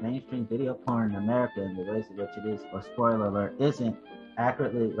landscape of mainstream video porn in America and the ways in which it is, or spoiler alert, isn't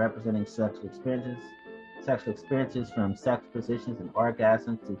accurately representing sexual experiences from sex positions and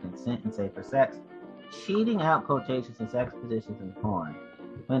orgasms to consent and safer sex, cheating out quotations and sex positions in porn.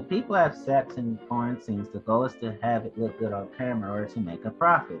 When people have sex in porn scenes, the goal is to have it look good on camera or to make a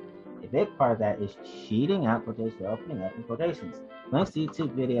profit. A big part of that is cheating out quotations or opening up in quotations. Links to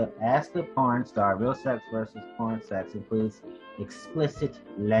YouTube video Ask the Porn Star, Real Sex versus Porn Sex includes explicit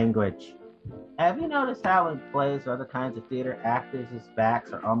language. Have you noticed how in plays or other kinds of theater, actors'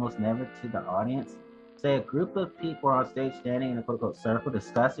 backs are almost never to the audience? Say a group of people are on stage standing in a quote-unquote circle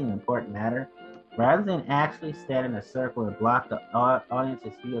discussing an important matter. Rather than actually stand in a circle and block the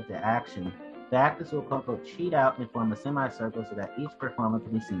audience's view of the action, the actors will quote-unquote cheat out and form a semicircle so that each performer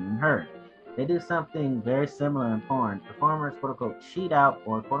can be seen and heard. They do something very similar in porn. Performers quote-unquote cheat out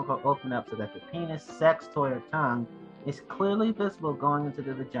or quote-unquote open up so that the penis, sex toy, or tongue is clearly visible going into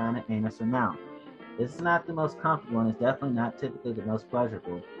the vagina, anus, or mouth. This is not the most comfortable and is definitely not typically the most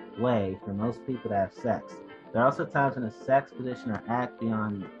pleasurable way for most people to have sex. There are also times when a sex position or act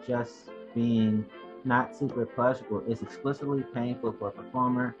beyond just being not super pleasurable is explicitly painful for a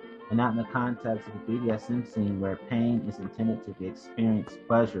performer and not in the context of a BDSM scene where pain is intended to be experienced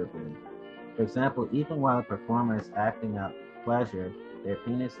pleasurably. For example, even while a performer is acting out pleasure, their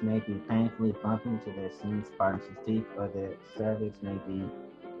penis may be painfully bumping into their scene partner's teeth, or their cervix may be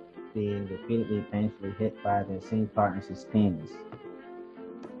being repeatedly painfully hit by their scene partner's penis.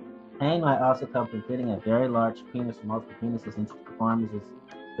 Pain might also come from fitting a very large penis or multiple penises into the performer's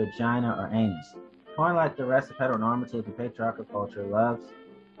vagina or anus. Porn, like the rest of heteronormative and patriarchal culture, loves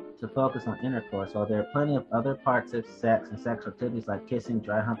to focus on intercourse, while there are plenty of other parts of sex and sexual activities like kissing,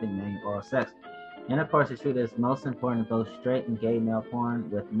 dry humping, mating, oral sex. Intercourse is treated as most important in both straight and gay male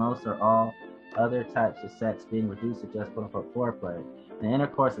porn, with most or all other types of sex being reduced to just quote-unquote foreplay. The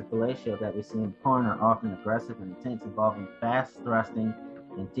intercourse and fellatio that we see in porn are often aggressive and intense, involving fast thrusting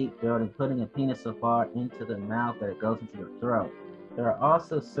and deep throating, putting a penis so far into the mouth that it goes into the throat. There are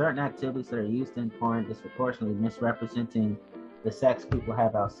also certain activities that are used in porn disproportionately misrepresenting the sex people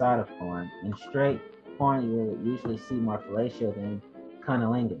have outside of porn. In straight porn, you will usually see more fellatio than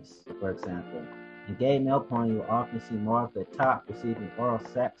cunnilingus, for example. In gay male porn, you will often see more of the top receiving oral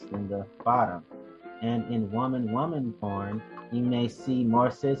sex than the bottom. And in woman-woman porn, you may see more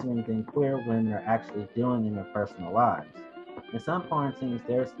scissoring than queer women are actually doing in their personal lives. In some porn scenes,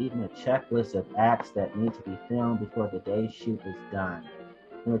 there's even a checklist of acts that need to be filmed before the day's shoot is done.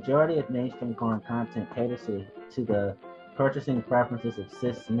 The majority of mainstream porn content caters to the purchasing preferences of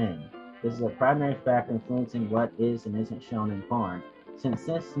cis men. This is a primary factor influencing what is and isn't shown in porn. Since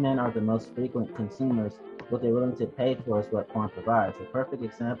cis men are the most frequent consumers, what they're willing to pay for is what porn provides. A perfect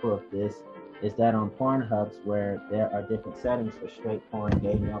example of this is that on porn hubs, where there are different settings for straight porn,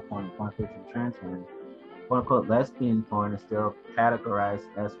 gay male porn, and porn featuring trans women, quote-unquote lesbian porn is still categorized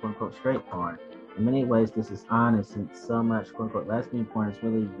as quote-unquote straight porn. In many ways, this is honest, since so much quote-unquote lesbian porn is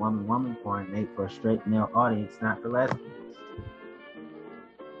really woman-woman porn made for a straight male audience, not for lesbians.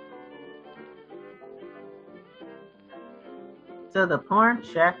 So the porn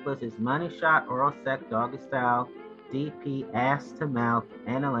checklist is money shot, oral sex, doggy style, DP, ass to mouth,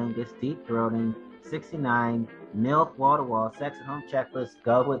 analingus, deep throating, 69, MILF, wall-to-wall, sex at home checklist,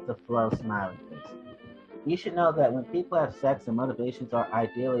 go with the flow, smiley face. You should know that when people have sex, the motivations are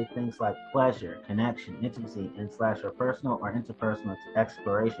ideally things like pleasure, connection, intimacy, and / or personal or interpersonal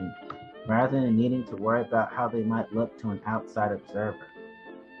exploration, rather than needing to worry about how they might look to an outside observer.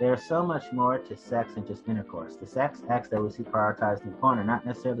 There is so much more to sex than just intercourse. The sex acts that we see prioritized in porn are not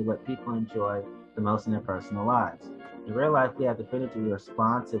necessarily what people enjoy the most in their personal lives. In real life, we have the ability to be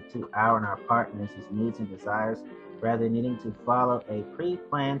responsive to our and our partners' moods and desires, rather than needing to follow a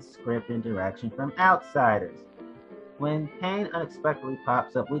pre-planned script and direction from outsiders. When pain unexpectedly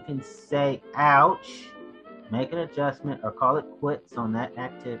pops up, we can say, ouch, make an adjustment, or call it quits on that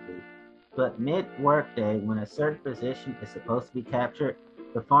activity. But mid-workday, when a certain position is supposed to be captured,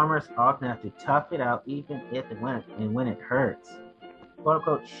 performers often have to tough it out even if and when it hurts.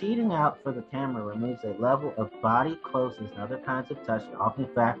 Quote-unquote, cheating out for the camera removes a level of body closeness and other kinds of touch that often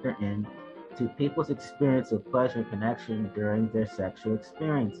factor in to people's experience of pleasure and connection during their sexual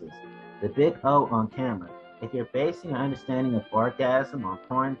experiences. The big O on camera. If you're basing your understanding of orgasm on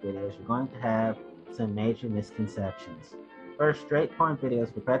porn videos, you're going to have some major misconceptions. First, straight porn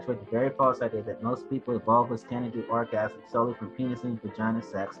videos perpetuate the very false idea that most people evolve with candidate orgasm solely from penis and vagina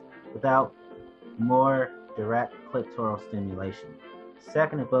sex without more direct clitoral stimulation.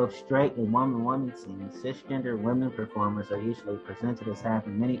 Second, in both straight and woman-woman scenes, cisgender women performers are usually presented as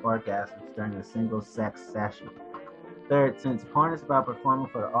having many orgasms during a single sex session. Third, since porn is about performing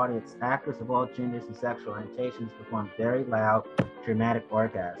for the audience, actors of all genders and sexual orientations perform very loud, dramatic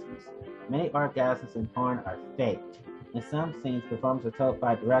orgasms. Many orgasms in porn are faked. In some scenes, performers are told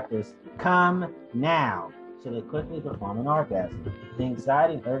by directors, "Come now," so they quickly perform an orgasm. The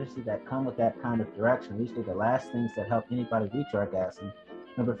anxiety and urgency that come with that kind of direction are usually the last things that help anybody reach orgasm.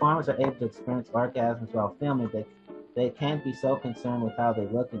 When performers are able to experience orgasms while filming, they can't be so concerned with how they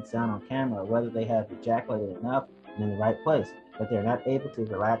look and sound on camera or whether they have ejaculated enough and in the right place, but they're not able to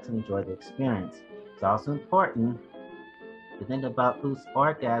relax and enjoy the experience. It's also important to think about whose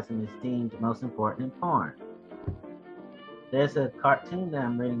orgasm is deemed most important in porn. There's a cartoon that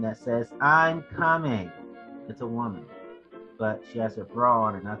I'm reading that says, "I'm coming." It's a woman, but she has her bra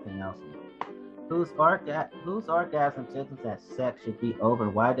on and nothing else on. Whose orgasm signals that sex should be over?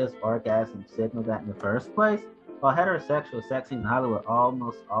 Why does orgasm signal that in the first place? While heterosexual sex scenes in Hollywood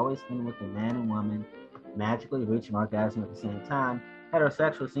almost always end with a man and woman magically reaching orgasm at the same time,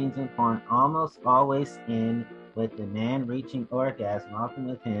 heterosexual scenes in porn almost always end with the man reaching orgasm, often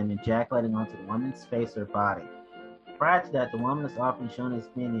with him ejaculating onto the woman's face or body. Prior to that, the woman is often shown as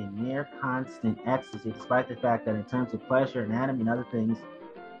being in near constant ecstasy, despite the fact that in terms of pleasure, anatomy, and other things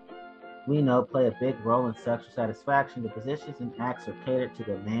we know play a big role in sexual satisfaction, the positions and acts are catered to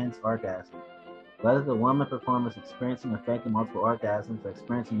the man's orgasm. Whether the woman performer is experiencing or faking multiple orgasms or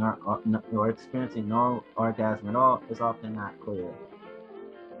experiencing no orgasm at all is often not clear.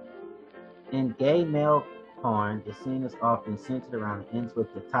 In gay male porn, the scene is often centered around and ends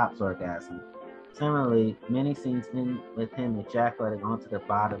with the top's orgasm. Similarly, many scenes end with him ejaculating onto the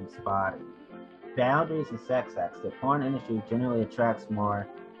bottom's body. Boundaries and sex acts. The porn industry generally attracts more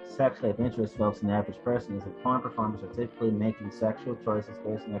sexually adventurous folks than the average person, as the porn performers are typically making sexual choices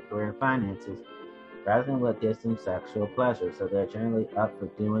based on their career and finances, rather than what gives them sexual pleasure. So they're generally up for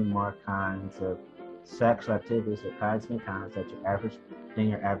doing more kinds of sexual activities with kinds of encounters than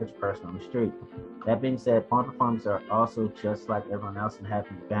your average person on the street. That being said, porn performers are also just like everyone else and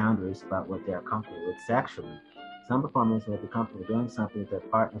having boundaries about what they are comfortable with sexually. Some performers may be comfortable doing something with their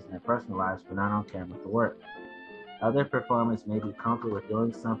partners in their personal lives, but not on camera for work. Other performers may be comfortable with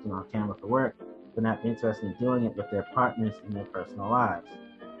doing something on camera for work, but not interested in doing it with their partners in their personal lives.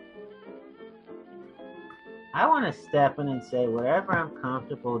 I want to step in and say whatever I'm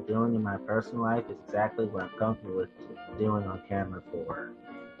comfortable doing in my personal life is exactly what I'm comfortable with doing on camera for work.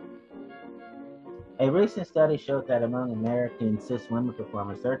 A recent study showed that among American cis women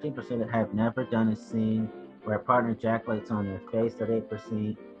performers, 13% have never done a scene where a partner ejaculates on their face,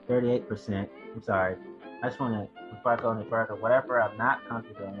 38%, I'm sorry, I just want to, before I go any further, whatever I'm not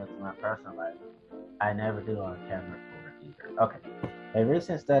comfortable doing with in my personal life, I never do on camera for work either. Okay. A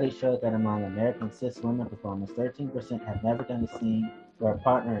recent study showed that among American cis women performers, 13% have never done a scene where a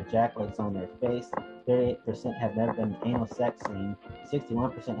partner ejaculates on their face, 38% have never done an anal sex scene,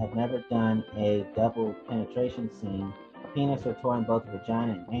 61% have never done a double penetration scene, penis or toy in both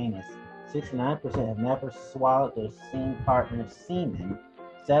vagina and anus, 69% have never swallowed their scene partner's semen,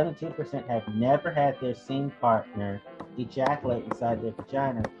 72% have never had their scene partner ejaculate inside their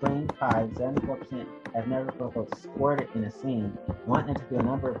vagina, cream pie, and 74% have never quote-unquote squirted in a scene. One interview, a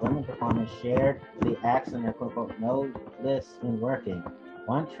number of women performers shared the acts on their quote-unquote no list in working.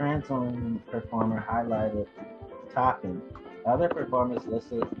 One trans woman performer highlighted talking. Other performers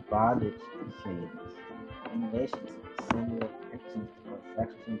listed bondage scenes, simulation scenes, simulate scenes,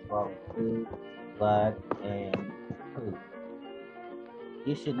 sexual scenes involving food, blood, and poop.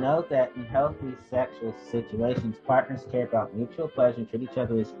 You should know that in healthy sexual situations, partners care about mutual pleasure and treat each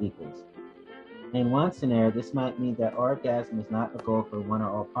other as equals. In one scenario, this might mean that orgasm is not a goal for one or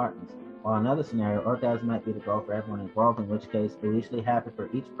all partners, while in another scenario, orgasm might be the goal for everyone involved, in which case it will usually happen for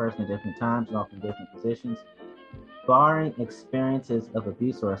each person at different times and often different positions. Barring experiences of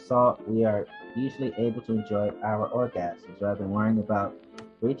abuse or assault, we are usually able to enjoy our orgasms rather than worrying about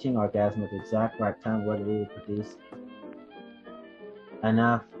reaching orgasm at the exact right time, whether we will produce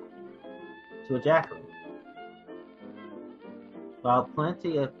enough to ejaculate. While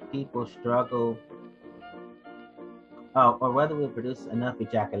plenty of people struggle, or whether we produce enough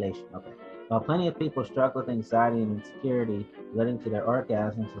ejaculation. Okay. While plenty of people struggle with anxiety and insecurity relating to their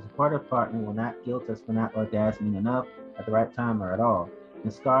orgasms, a supportive partner will not guilt us for not orgasming enough at the right time or at all. In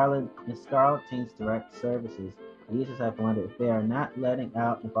Scarlet Teens Direct Services, users have wondered if they are not letting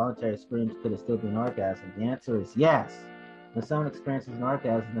out involuntary screams, could it still be an orgasm? The answer is yes. When someone experiences an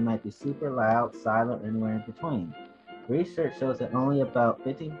orgasm, it might be super loud, silent, or anywhere in between. Research shows that only about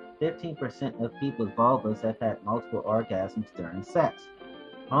 15% of people's vulvas have had multiple orgasms during sex.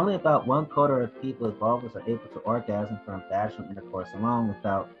 Only about 1/4 of people's vulvas are able to orgasm from vaginal intercourse alone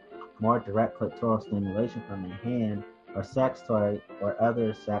without more direct clitoral stimulation from a hand or sex toy or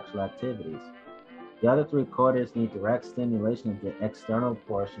other sexual activities. The other 3/4 need direct stimulation of the external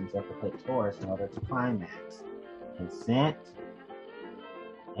portions of the clitoris in order to climax. Consent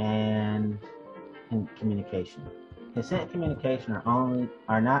and communication. Consent and communication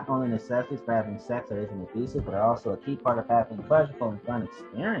are not only necessities for having sex that isn't abusive, but are also a key part of having pleasurable and fun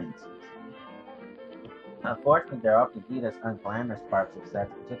experiences. Unfortunately, they're often viewed as unglamorous parts of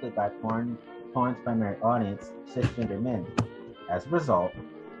sex, particularly by porn's primary audience, cisgender men. As a result,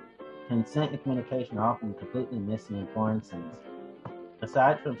 consent and communication are often completely missing in porn scenes.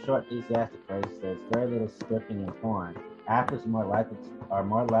 Aside from short, enthusiastic phrases, there's very little scripting in porn. Actors are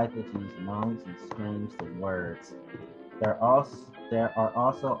more likely to use moans and screams than words. There are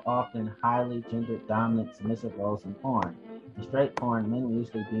also often highly gender dominant submissive roles in porn. In straight porn, men will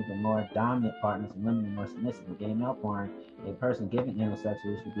usually be the more dominant partners and women the more submissive. In gay male porn, a person giving anal sex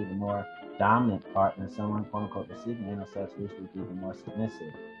will usually be the more dominant partner, someone quote unquote receiving anal sex will usually be the more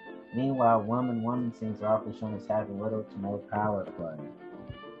submissive. Meanwhile, woman scenes are often shown as having little to no power play.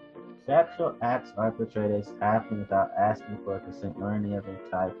 Sexual acts are portrayed as happening without asking for consent or any other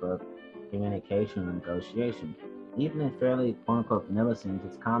type of communication or negotiation. Even in fairly quote-unquote vanilla scenes,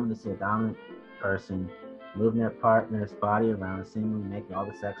 it's common to see a dominant person moving their partner's body around and seemingly making all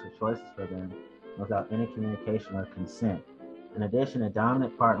the sexual choices for them without any communication or consent. In addition, a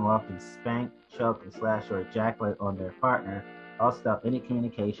dominant partner will often spank, choke, and slash or ejaculate on their partner, also without any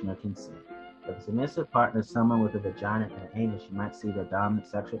communication or consent. If a submissive partner is someone with a vagina and an anus, you might see their dominant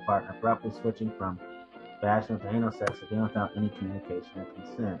sexual partner abruptly switching from vaginal to anal sex again without any communication or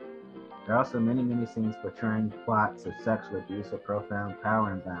consent. There are also many scenes portraying plots of sexual abuse or profound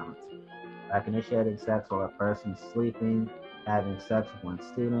power imbalance, like initiating sex while a person is sleeping, having sex with one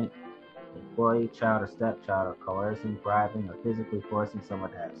student, employee, child, or stepchild, or coercing, bribing, or physically forcing someone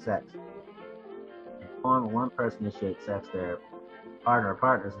to have sex. In porn, when one person initiates sex, their partner or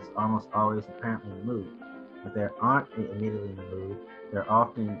partners is almost always apparently in the mood. If they aren't immediately in the mood, they're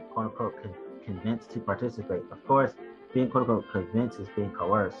often quote-unquote convinced to participate. Of course, being quote-unquote convinced is being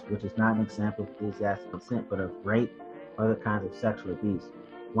coerced, which is not an example of enthusiastic consent, but of rape or other kinds of sexual abuse.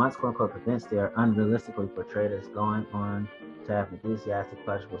 Once quote-unquote convinced, they are unrealistically portrayed as going on to have enthusiastic,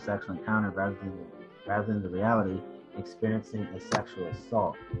 pleasurable sexual encounter rather than the reality experiencing a sexual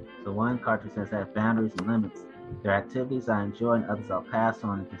assault. So one cartoon says have boundaries and limits. There are activities I enjoy and others I'll pass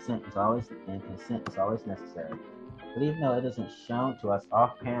on, and consent is always necessary. But even though it isn't shown to us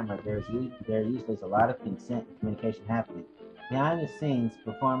off camera, there usually is a lot of consent and communication happening. Behind the scenes,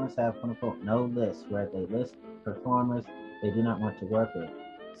 performers have quote unquote no list where they list performers they do not want to work with.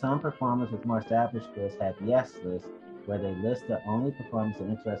 Some performers with more established skills have yes lists where they list the only performers they're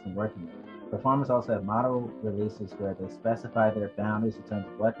interested in working with. Performers also have model releases where they specify their boundaries in terms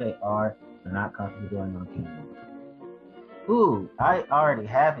of what they are or not comfortable doing on camera. Ooh, I already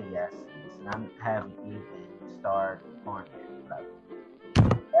have a yes list, and I haven't even started porn yet.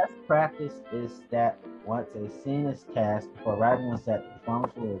 Best practice is that once a scene is cast, before arriving on set, the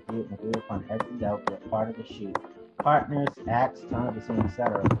performers will review and agree upon every delicate part of the shoot. Partners, acts, tone of the scene,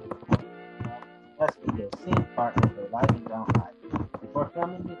 etc. Especially their scene partners they like and don't like. Before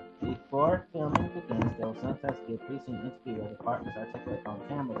filming begins, they will sometimes give a pre-scene interview where the partners articulate on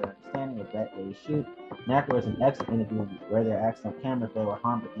camera their understanding of that day's shoot, and afterwards an exit interview where they're asked on camera if they were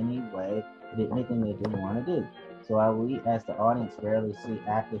harmed in any way or did anything they didn't want to do. So while we as the audience rarely see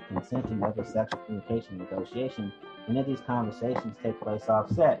active consenting other sexual communication and negotiation, many of these conversations take place off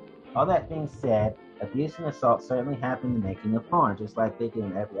set. All that being said, abuse and assault certainly happen in the making of porn, just like they do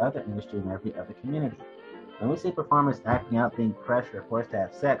in every other industry and every other community. When we see performers acting out, being pressured or forced to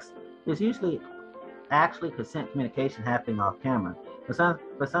have sex, there's usually actually consent communication happening off camera.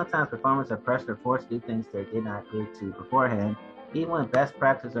 But sometimes performers are pressured or forced to do things they did not agree to beforehand. Even when best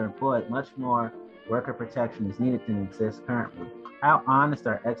practices are employed, much more worker protection is needed than exists currently. How honest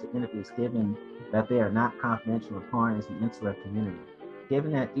are exit interviews given that they are not confidential in porn as an insular community?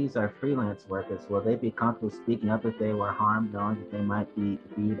 Given that these are freelance workers, will they be comfortable speaking up if they were harmed, knowing that they might be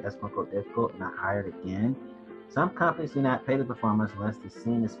viewed as quote-unquote difficult and not hired again? Some companies do not pay the performers unless the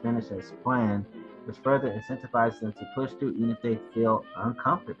scene is finished as planned, which further incentivizes them to push through even if they feel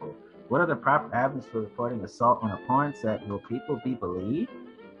uncomfortable. What are the proper avenues for reporting assault on a porn set? Will people be believed?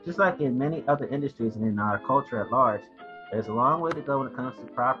 Just like in many other industries and in our culture at large, there's a long way to go when it comes to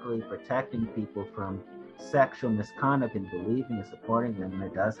properly protecting people from sexual misconduct and believing and supporting them when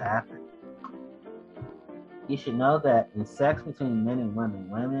it does happen. You should know that in sex between men and women,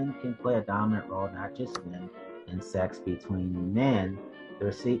 women can play a dominant role, not just men. In sex between men,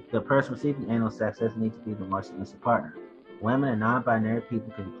 the person receiving anal sex doesn't need to be the more submissive partner. Women and non-binary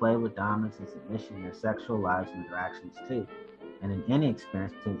people can play with dominance and submission in their sexual lives and interactions too. And in any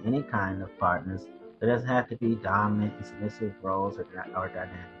experience between any kind of partners, there doesn't have to be dominant and submissive roles or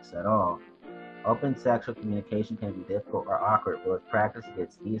dynamics at all. Open sexual communication can be difficult or awkward, but with practice it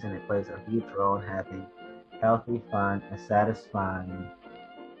gets easier and it plays a huge role in having healthy, fun, and satisfying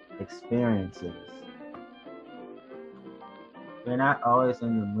experiences. We're not always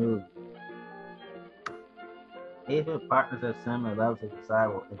in the mood. Even partners of similar levels of desire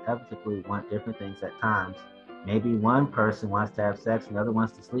will inevitably want different things at times. Maybe one person wants to have sex and the other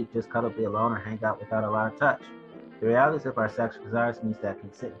wants to sleep, just cuddle, be alone, or hang out without a lot of touch. The realities of our sexual desires means that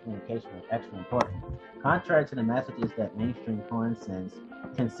consent and communication are extra important. Contrary to the messages that mainstream porn sends,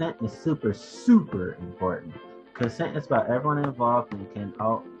 consent is super important. Consent is about everyone involved and can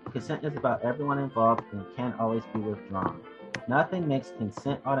always be withdrawn. Nothing makes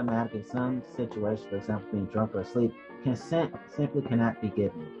consent automatic in some situations, for example, being drunk or asleep. Consent simply cannot be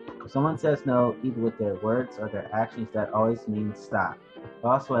given. If someone says no, either with their words or their actions, that always means stop.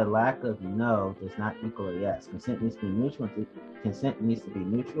 Also, a lack of no does not equal a yes. Consent needs to be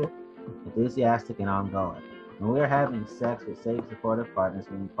mutual, enthusiastic, and ongoing. When we are having sex with safe, supportive partners,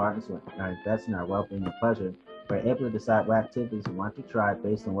 meaning partners who are investing in our well-being and pleasure, we're able to decide what activities we want to try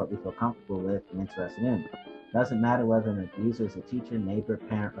based on what we feel comfortable with and interested in. It doesn't matter whether an abuser is a teacher, neighbor,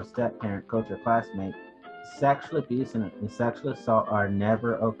 parent, or step-parent, coach, or classmate. Sexual abuse and sexual assault are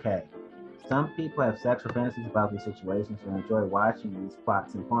never okay. Some people have sexual fantasies about these situations and enjoy watching these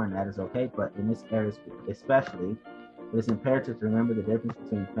plots in porn. That is okay, but in this area especially, it is imperative to remember the difference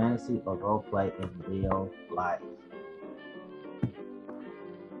between fantasy or role play and real life.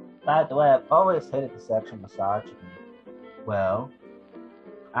 By the way, I've always hated the sexual misogyny. Well,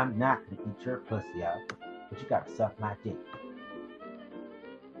 I'm not going to eat your pussy out, but you got to suck my dick.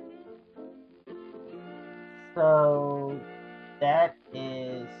 So that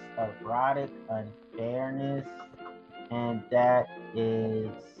is erotic unfairness, and that is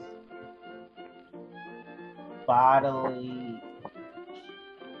bodily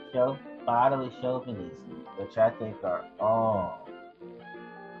chauvinism, which I think are all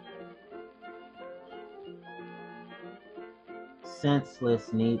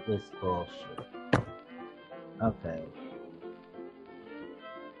senseless, needless bullshit. Okay.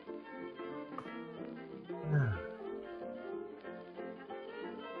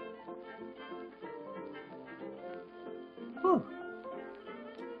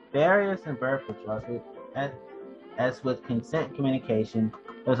 Barriers and birth controls. As with consent communication,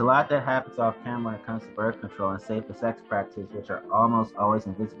 there's a lot that happens off camera when it comes to birth control and safer sex practices, which are almost always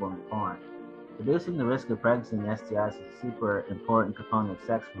invisible in porn. Reducing the risk of pregnancy and STIs is a super important component of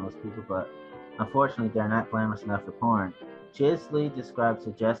sex for most people, but unfortunately they're not glamorous enough for porn. Chisley described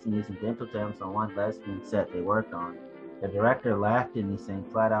suggesting using dental dams on one lesbian set they worked on. The director laughed at me, saying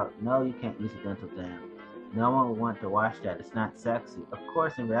flat out, "No, you can't use a dental dam. No one will want to watch that. It's not sexy." Of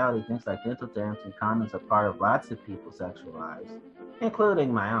course, in reality, things like dental dams and condoms are part of lots of people's sexual lives,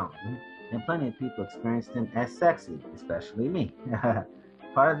 including my own, and plenty of people experience them as sexy, especially me.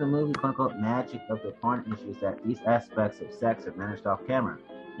 Part of the movie quote-unquote magic of the porn industry is that these aspects of sex are managed off camera.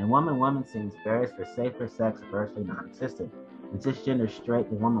 In woman-woman scenes, barriers for safer sex are virtually non-existent. In cisgender, straight,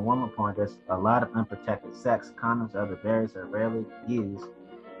 and woman-woman porn, there's a lot of unprotected sex. Condoms and other barriers are rarely used.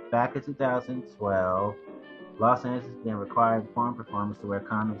 Back in 2012, Los Angeles began requiring porn performers to wear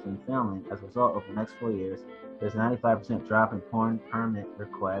condoms when filming. As a result, over the next 4 years, there's a 95% drop in porn permit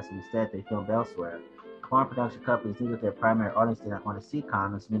requests, and instead they filmed elsewhere. Porn production companies knew that their primary audience did not want to see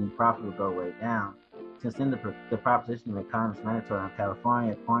condoms, meaning profit would go way down. Since then, the proposition to make condoms mandatory on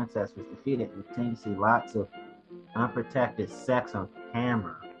California porn sets was defeated, and we continue to see lots of unprotected sex on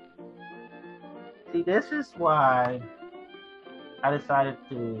camera. See, this is why I decided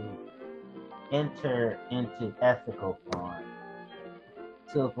to enter into ethical porn,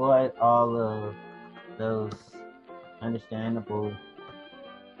 to avoid all of those understandable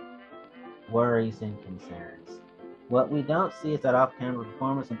worries and concerns. What we don't see is that off-camera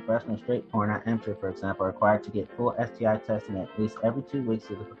performers in professional straight porn, not amateur for example, are required to get full STI testing at least every 2 weeks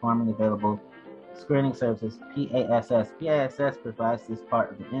through the performing available screening services PASS. PASS provides this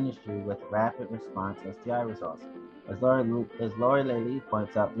part of the industry with rapid response STI results. Lori Lee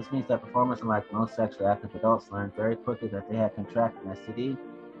points out, this means that performers, unlike most sexually active adults, learned very quickly that they had contracted an STD,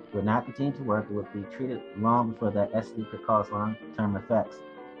 would not continue to work, and would be treated long before that STD could cause long-term effects.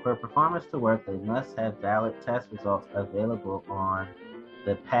 For performers to work, they must have valid test results available on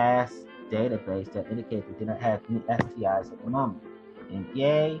the PASS database that indicate they do not have any STIs at the moment. In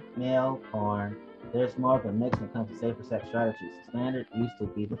gay male porn, there's more of a mix when it comes to safer sex strategies. The standard used to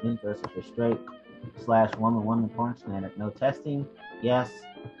be the inverse of the straight / woman porn standard. No testing, yes,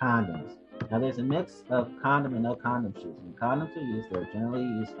 condoms. Now there's a mix of condom and no condom shoots. When condoms are used, they're generally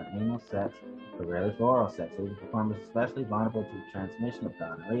used for anal sex, but rarely for oral sex, leaving performers especially vulnerable to transmission of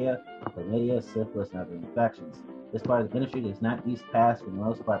gonorrhea, chlamydia, syphilis, and other infections. This part of the industry does not use PASS for the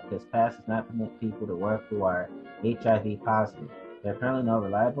most part because PASS does not permit people to work who are HIV positive. There are currently no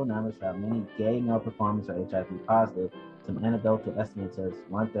reliable numbers for how many gay male performers are HIV positive. Some anecdotal estimates says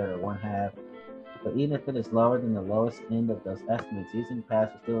 1/3 or 1/2. But even if it is lower than the lowest end of those estimates, using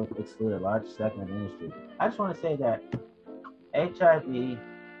PASS will still exclude a large segment of the industry. I just want to say that HIV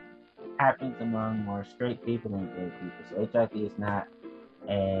happens among more straight people than gay people. So HIV is not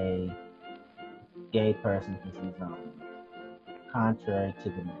a gay person's disease only, contrary to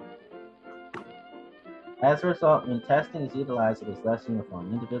the myth. As a result, when testing is utilized, it is less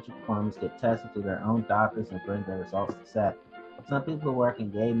uniform. Individual performers get tested through their own doctors and bring their results to set. Some people who work in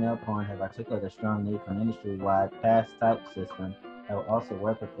gay male porn have articulated a strong need for an industry-wide PASS-type system that will also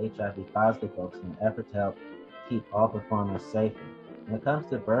work with HIV-positive folks in an effort to help keep all performers safer. When it comes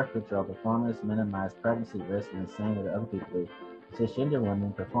to birth control, performers minimize pregnancy risk in the same way that other people do. Cisgender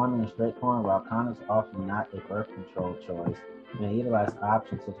women performing in straight porn, while condoms are often not a birth control choice, may utilize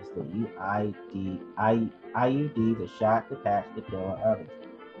options such as the IUD, the shot, the patch, the pill, or others.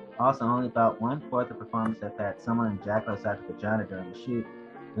 Also, only about 1/4 of performers have had someone ejaculate inside the vagina during the shoot,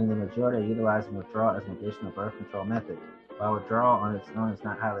 and the majority are utilizing withdrawal as an additional birth control method. While withdrawal on its own is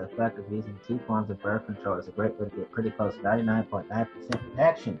not highly effective, using two forms of birth control is a great way to get pretty close to 99.9%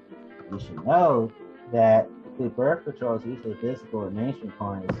 protection. You should know that the birth control is usually visible in mainstream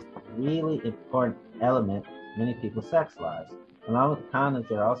porn is a really important element in many people's sex lives. Along with condoms,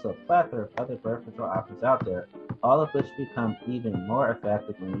 there are also a plethora of other birth control options out there, all of which become even more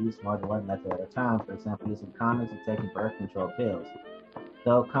effective when you use more than one method at a time, for example, using condoms and taking birth control pills.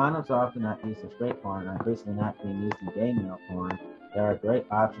 Though condoms are often not used in straight porn and are increasingly not being used in gay male porn, they are a great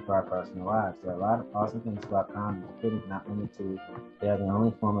option for our personal lives. There are a lot of awesome things about condoms, including but not limited to they are the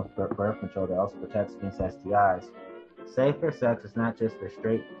only form of birth control that also protects against STIs. Safer sex is not just for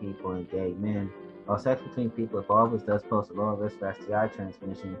straight people and gay men. While sex between people of always does pose a lower risk for STI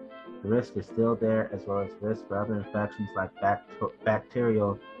transmission, the risk is still there, as well as risk for other infections like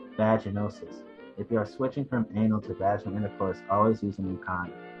bacterial vaginosis. If you are switching from anal to vaginal intercourse, always use a new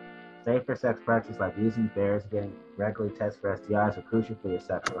condom. Safer sex practices like using bears and getting regularly tested for STIs are crucial for your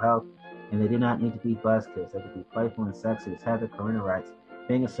sexual health, and they do not need to be buzzkills. They can be playful and sexy, as Heather Corina writes.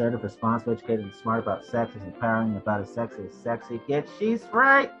 Being assertive, responsible, educated, and smart about sex is empowering. About as sexy as sexy gets. She's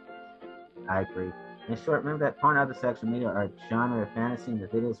right. I agree. In short, remember that porn and other sexual media are a genre of fantasy, and the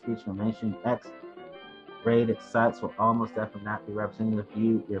videos featured on mainstream X-rated sites will almost definitely not be representative of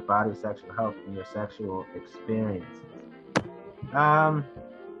you, your body, sexual health, and your sexual experiences.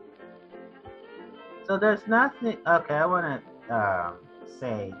 So there's nothing. Okay, I want to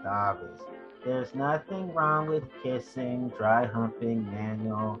say the obvious. There's nothing wrong with kissing, dry humping,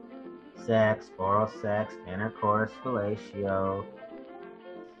 manual sex, oral sex, intercourse, fellatio,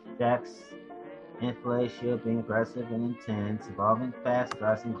 sex and fellatio being aggressive and intense, involving fast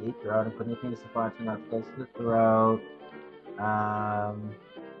thrusting, deep throat, and putting the penis far too close to the throat.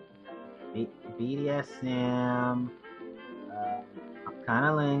 BDSM,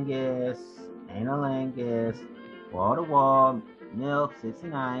 cunnilingus, analingus, wall to wall, milk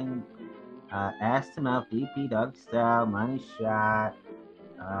 69, ass to mouth, DP, dog style, money shot,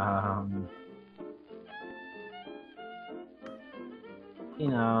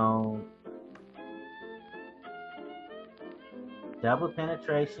 double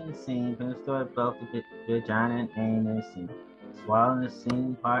penetration scene, penetrate both the vagina and anus, and swallowing the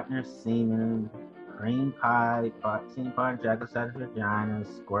scene partner's semen, cream pie, scene partner jack inside the vagina,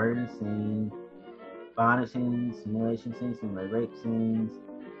 squirting scene, bondage scenes, simulation scenes, simulate rape scenes,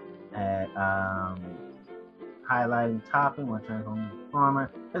 at highlighting topping, one turns on the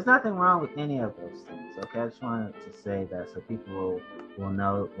performer. There's nothing wrong with any of those things. Okay, I just wanted to say that so people will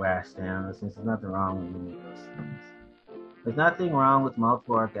know where I stand on this. There's nothing wrong with any of those things. There's nothing wrong with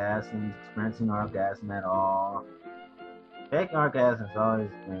multiple orgasms, experiencing orgasm at all. Fake orgasm has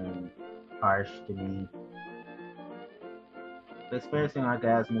always been harsh to me. But experiencing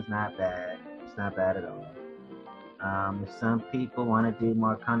orgasm is not bad. It's not bad at all. If some people want to do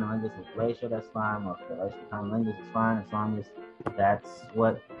more cunnilingus and fellatio, that's fine. More fellatio cunnilingus is fine as long as that's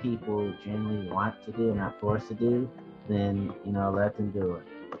what people generally want to do and not forced to do. Then let them do it.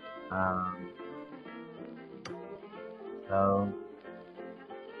 So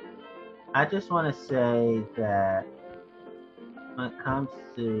I just want to say that when it comes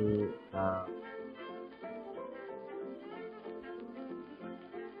to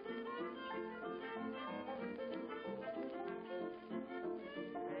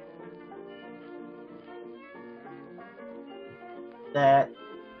that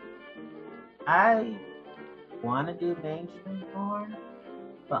I want to do mainstream porn,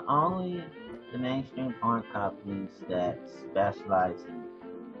 but only the mainstream porn companies that specialize in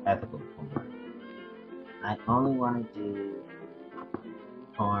ethical porn. I only want to do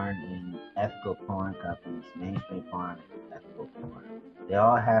porn in ethical porn companies, mainstream porn, ethical porn. They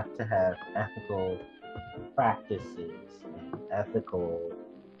all have to have ethical practices and ethical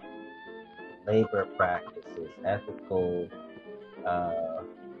labor practices, ethical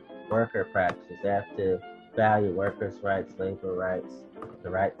worker practices. They have to value workers' rights, labor rights, the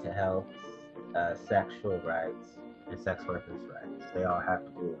right to health, sexual rights, and sex workers' rights. They all have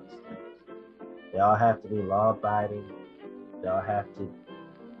to do those things. They all have to be law-abiding. They all have to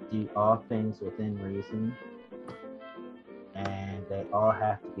do all things within reason, and they all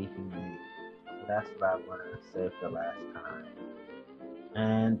have to be humane. So that's what I want to say for the last time.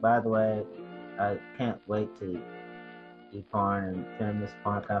 And by the way, I can't wait to do porn and feminist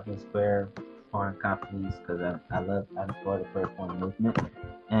porn companies, queer porn companies, because I'm for the queer porn movement,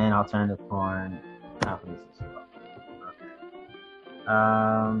 and alternative porn companies as well.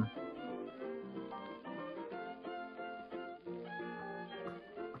 Okay.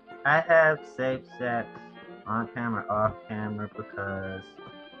 I have safe sex on camera, off camera, because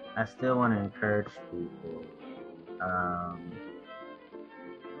I still want to encourage people.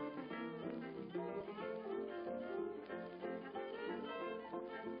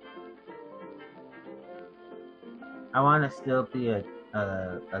 I want to still be a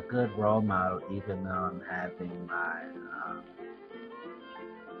good role model, even though I'm having my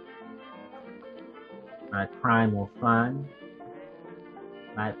primal fun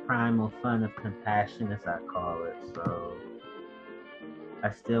of compassion, as I call it. So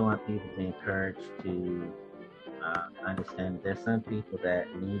I still want people to be encouraged to understand there's some people that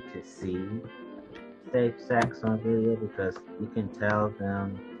need to see safe sex on video because you can tell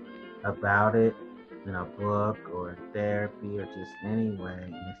them about it in a book or in therapy or just anyway,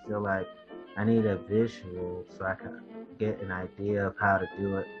 and it's still like, I need a visual so I can get an idea of how to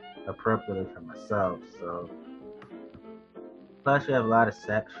do it appropriately for myself. So plus you have a lot of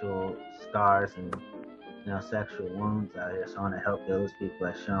sexual scars and sexual wounds out here, so I want to help those people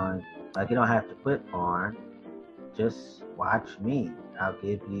by showing, like, you don't have to quit porn, just watch me. I'll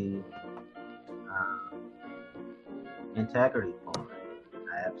give you integrity porn.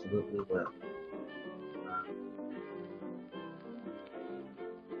 I absolutely will.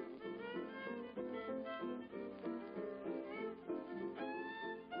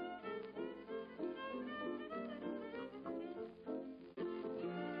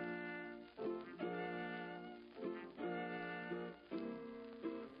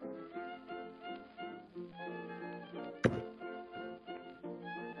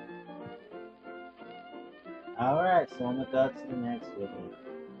 Alright, so I'm gonna go to the next video.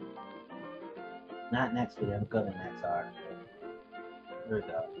 Not next video, I'm gonna go to the next article. Here we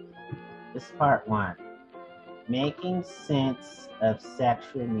go. This is part 1. Making Sense of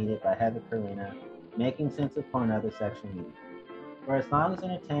Sexual Media by Heather Carina. Making Sense of Porn and Other Sexual Media. For as long as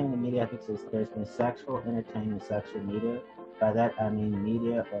entertainment and media exists, there's been sexual entertainment and sexual media. By that I mean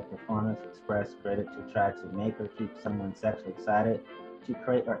media or performance express created to try to make or keep someone sexually excited, to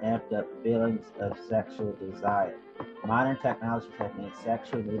create or amp up feelings of sexual desire. Modern technologies have made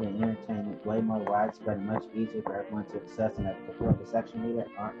sexual media and entertainment way more widespread and much easier for everyone to access, and that the sexual media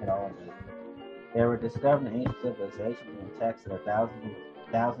aren't at all new. They were discovered in ancient civilizations and texts that are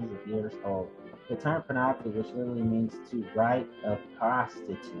thousands of years old. The term pornography, which literally means to write of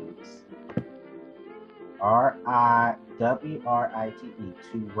prostitutes, R-I-W-R-I-T-E,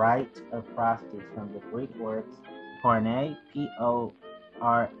 to write of prostitutes, from the Greek words porne,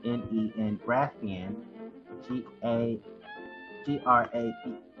 P-O-R-N-E, and graphian, G-R-A-P-H-I-N,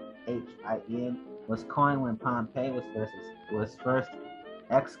 was coined when Pompeii was first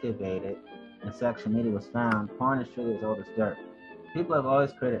excavated and sexual media was found. Porn is truly as old as dirt. People have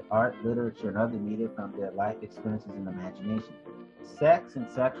always created art, literature, and other media from their life experiences and imagination. Sex and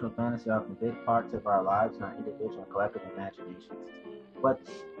sexual fantasy are often big parts of our lives and our individual and collective imaginations. But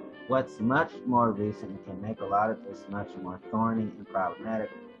What's much more recent and can make a lot of this much more thorny and problematic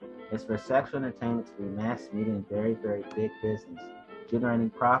is for sexual entertainment to be mass media and very, very big business, generating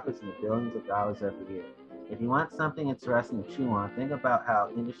profits in the billions of dollars every year. If you want something interesting to chew on, think about how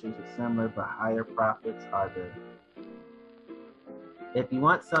industries with similar but higher profits are the If you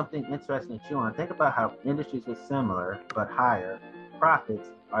want something interesting to chew on, think about how industries with similar but higher profits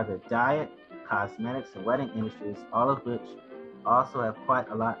are the diet, cosmetics, and wedding industries, all of which also have quite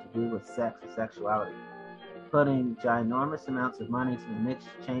a lot to do with sex and sexuality. Putting ginormous amounts of money into the mix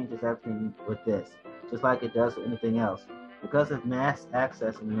changes everything with this, just like it does with anything else. Because of mass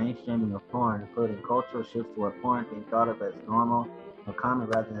access and the mainstreaming of porn, including cultural shifts toward porn being thought of as normal or common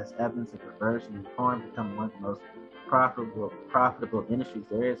rather than as evidence of perversion, and porn becoming one of the most profitable industries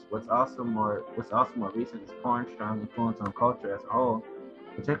there is. What's also more recent is porn's strong influence on culture as a whole,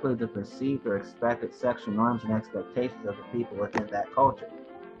 particularly the perceived or expected sexual norms and expectations of the people within that culture.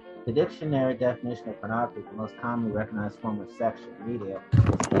 The dictionary definition of pornography, the most commonly recognized form of sexual media,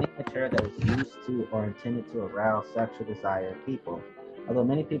 is any material that is used to or intended to arouse sexual desire in people. Although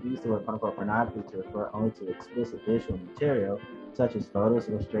many people use the word pornography to refer only to explicit visual material, such as photos,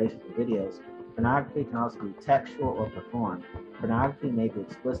 illustrations, and videos, pornography can also be textual or performed. Pornography may be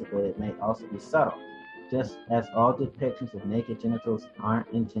explicit, but it may also be subtle. Just as all depictions of naked genitals aren't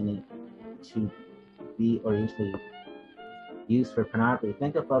intended to be or usually used for pornography,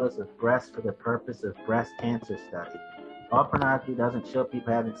 think of photos of breasts for the purpose of breast cancer study. All pornography doesn't show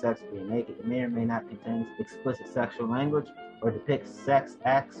people having sex or being naked. It may or may not contain explicit sexual language or depict sex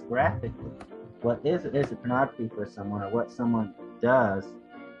acts graphically. What is it pornography for someone, or what someone does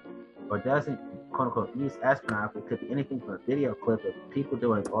or doesn't quote unquote use as pornography could be anything from a video clip of people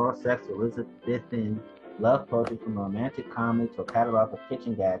doing oral sex to Elizabethan love poetry, from a romantic comedy to a catalog of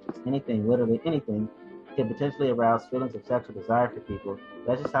kitchen gadgets. Anything, literally anything, can potentially arouse feelings of sexual desire for people.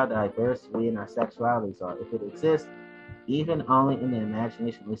 That's just how diverse we and our sexualities are. If it exists, even only in the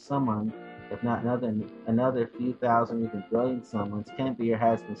imagination, with someone, if not another few thousand, even billion someone's, can be or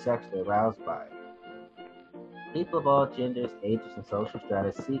has been sexually aroused by it. People of all genders, ages, and social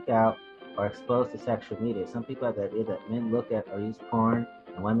strata seek out or exposed to sexual media. Some people have the idea that men look at or use porn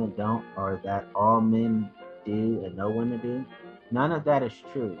and women don't, or that all men do and no women do. None of that is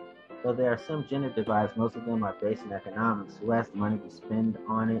true. Though there are some gender divides, most of them are based in economics. Who has the money to spend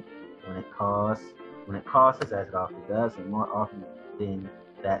on it when it costs, as it often does, and more often than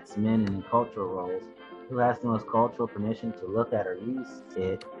that's men in cultural roles. Who has the most cultural permission to look at or use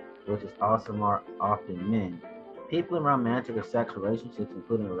it, which is also more often men. People in romantic or sexual relationships,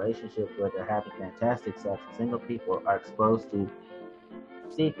 including relationships where they're having fantastic sex, and single people are exposed to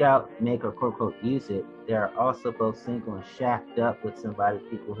seek out, make, or quote unquote use it. They are also both single and shacked up with somebody,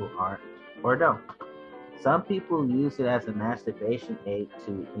 people who aren't or don't. Some people use it as a masturbation aid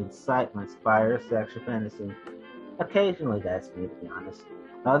to incite or inspire sexual fantasy. Occasionally, that's me, to be honest.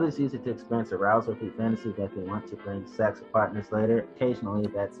 Others use it to experience arousal through fantasy that they want to bring sex with partners later. Occasionally,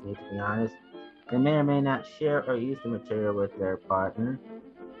 that's me, to be honest. They may or may not share or use the material with their partner.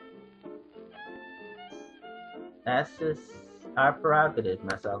 That's just our prerogative,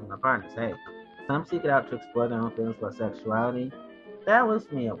 myself and my partners. Hey, some seek it out to explore their own feelings about sexuality. That was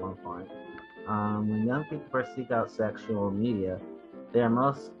me at one point. When young people first seek out sexual media, they are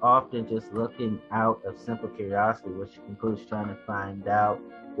most often just looking out of simple curiosity, which includes trying to find out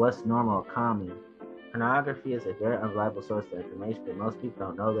what's normal or common. Pornography is a very unreliable source of information, but most people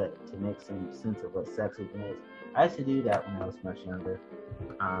don't know that to make some sense of what sex even is. I used to do that when I was much younger,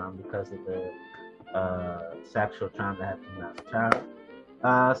 because of the sexual trauma that happened when I was a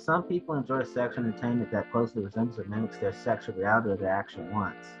child. Some people enjoy sexual entertainment that closely resembles or mimics their sexual reality or their actual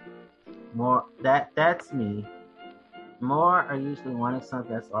wants. That's me. More are usually wanting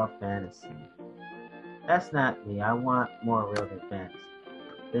something that's all fantasy. That's not me. I want more real than fantasy.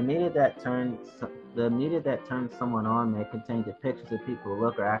 The media that turns someone on may contain depictions of people who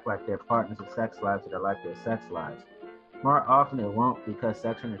look or act like their partners with sex lives that are like their sex lives. More often it won't, because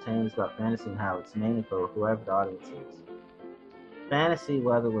sexual entertainment is about fantasy and how it's meaningful for whoever the audience is. Fantasy,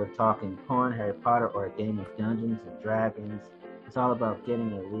 whether we're talking porn, Harry Potter, or a game of Dungeons and Dragons, it's all about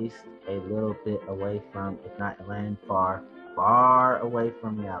getting at least a little bit away from, if not land far, far away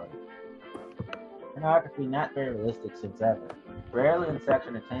from reality. Pornography, not very realistic since ever. Rarely in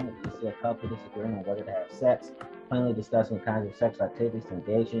sexual entertainment do you see a couple disagreeing on whether to have sex, plainly discussing what kinds of sexual activities to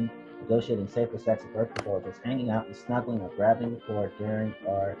engage in, negotiating safer sex at birth control, or just hanging out and snuggling or grabbing before, during,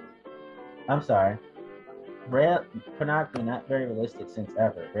 or pornography, not very realistic since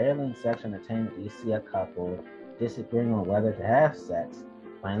ever. Rarely in sexual entertainment do you see a couple disagreeing on whether to have sex,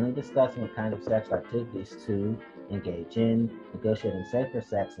 finally discussing what kind of sexual activities to engage in, negotiating safer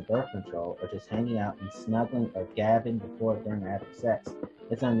sex and birth control, or just hanging out and snuggling or gabbing before, during, or after sex.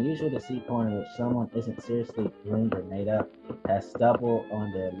 It's unusual to see porn in which someone isn't seriously groomed or made up, has stubble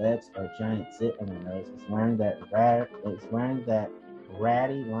on their lips or giant zit on their nose, is wearing that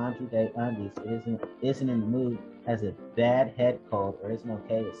ratty laundry day undies, isn't in the mood, has a bad head cold, or isn't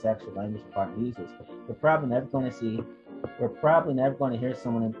okay with sexual language the partner uses. We're probably never going to see we're probably never going to hear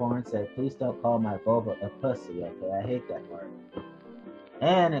someone in porn say, "Please don't call my vulva a pussy," okay? I hate that word.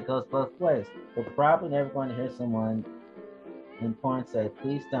 And it goes both ways. We're probably never going to hear someone in porn say,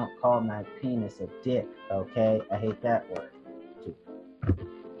 "Please don't call my penis a dick," okay? I hate that word too.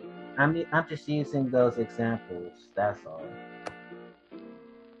 I'm just using those examples, that's all.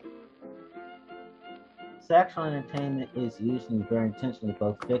 Sexual entertainment is usually very intentionally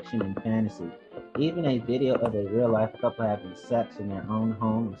both fiction and fantasy. Even a video of a real-life couple having sex in their own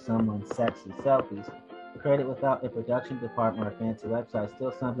home with someone's sexy selfies, created without a production department or fancy website,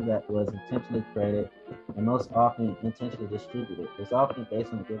 still something that was intentionally created and most often intentionally distributed. It's often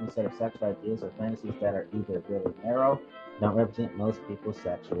based on a given set of sexual ideas or fantasies that are either really narrow, don't represent most people's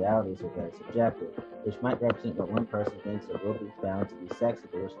sexualities, or very subjective, which might represent what one person thinks or will be found to be sexy,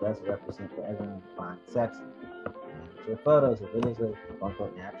 but which doesn't represent what everyone finds sexy. Amateur photos or videos of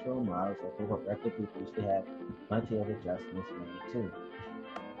quote-unquote natural models or quote-unquote regular people usually have plenty of adjustments made too.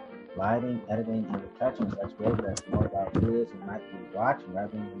 Lighting, editing, and retouching in such ways that it's more about who it is you might be watching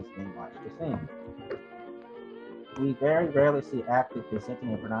rather than who's being watched or seen. We very rarely see active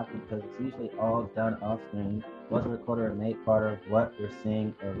consenting in pornography because it's usually all done off screen, wasn't recorded or made part of what we're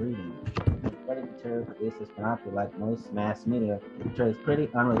seeing or reading. Study material produces pornography, like most mass media, portrays pretty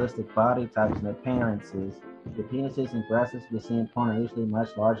unrealistic body types and appearances. The penises and breasts we see in porn are usually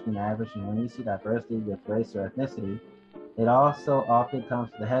much larger than average, and when we see diversity with race or ethnicity, it also often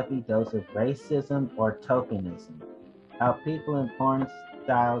comes with a heavy dose of racism or tokenism. How people in porn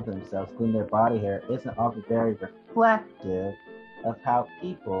style themselves, including their body hair, isn't often very reflective of how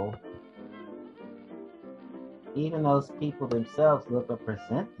people, even those people themselves, look or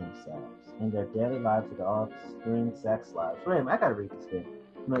present themselves in their daily lives or their off-screen sex lives. Wait a minute, I gotta read this thing.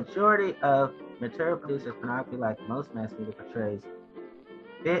 Majority of material produced as pornography, like most mass media, portrays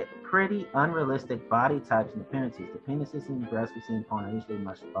pretty unrealistic body types and appearances. The penises and breasts we see in porn are usually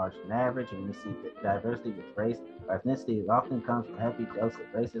much larger than average, and when we see diversity with race or ethnicity, it often comes with a heavy dose of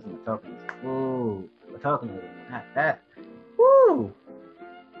racism or tokenism. Ooh, or tokenism. That. Woo!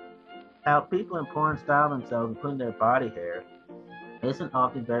 How people in porn style themselves, including their body hair, isn't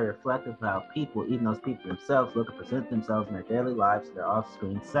often very reflective of how people, even those people themselves, look and present themselves in their daily lives and their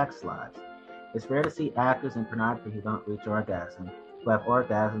off-screen sex lives. It's rare to see actors in pornography who don't reach orgasm, who have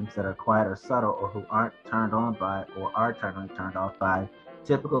orgasms that are quiet or subtle, or who aren't turned on by or are turned off by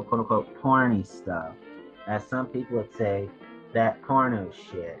typical quote-unquote porny stuff. As some people would say, that porno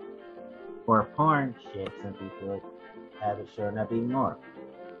shit. Or porn shit, some people would have it sure not be more.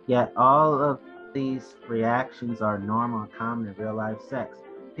 Yet all of these reactions are normal and common in real life sex.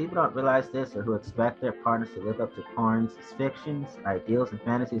 People don't realize this, or who expect their partners to live up to porn's fictions, ideals, and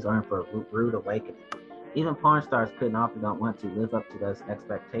fantasies are in for a rude awakening. Even porn stars could and often don't want to live up to those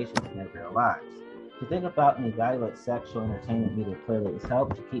expectations in their real lives. To think about and evaluate sexual entertainment media clearly is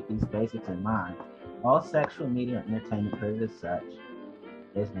helpful to keep these basics in mind. All sexual media or entertainment created as such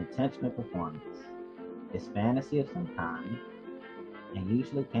is an intentional performance. It's fantasy of some kind, and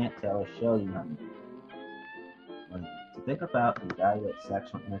usually can't tell or show you nothing. To think about and evaluate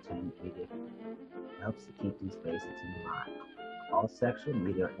sexual entertainment media helps to keep these basics in mind. All sexual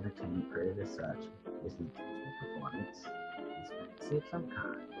media or entertainment created as such is an intentional performance, is fantasy of some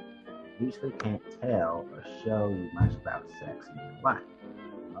kind, usually can't tell or show you much about sex in your life.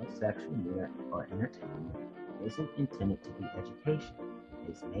 Most sexual media or entertainment isn't intended to be educational.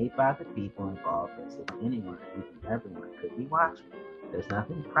 It's made by the people involved as if anyone, even everyone, could be watching. There's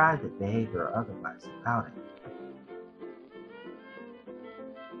nothing private, behavior, or otherwise about it.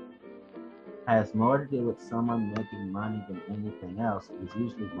 Has more to do with someone making money than anything else. It is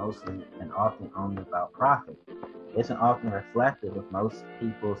usually mostly and often only about profit. It isn't often reflective of most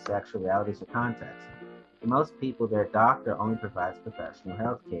people's sexual realities or contexts. For most people, their doctor only provides professional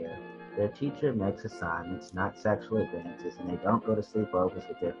health care. Their teacher makes assignments, not sexual advances, and they don't go to sleepovers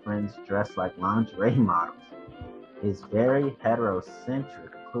with their friends dressed like lingerie models. It's very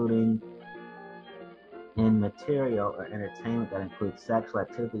heterocentric, including in material or entertainment that includes sexual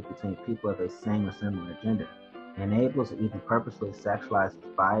activity between people of a same or similar gender. It enables or even purposely sexualizes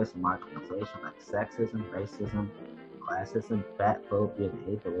bias and marginalization like sexism, racism, classism, fat phobia,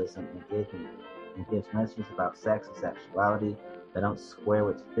 and ableism, and gives messages about sex and sexuality that don't square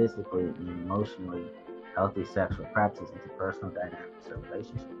with physically and emotionally healthy sexual practices into personal dynamics or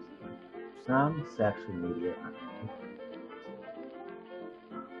relationships. Some sexual media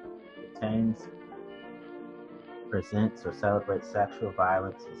contains, presents, or celebrates sexual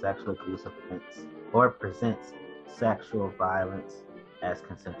violence and sexual abuse or presents sexual violence as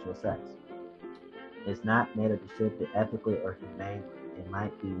consensual sex. It's not made or distributed ethically or humanely. It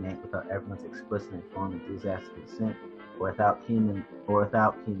might be made without everyone's explicit, informed, enthusiastic consent, or without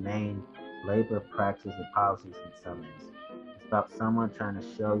humane labor practices and policies in some ways. It's about someone trying to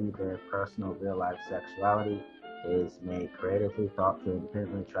show you their personal, real-life sexuality. It is made creatively, thoughtfully,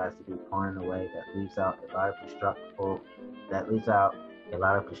 independently, tries to do porn in a way that leaves out a lot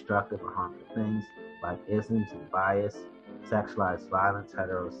of destructive or harmful things like isms and bias, sexualized violence,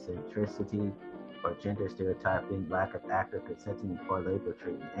 heterocentricity, or gender stereotyping, lack of active consenting, and poor labor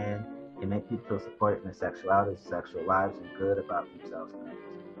treatment, and can make people feel supported in their sexuality, sexual lives, and good about themselves and others.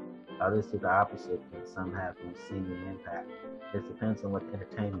 Others do the opposite, and some have no seeming impact. This depends on what the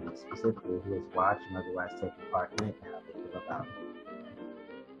entertainment is, specifically who is watching, otherwise taking part in it, and how they feel about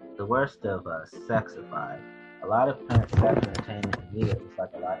it. The worst of sexified. A lot of current sex entertainment and media, just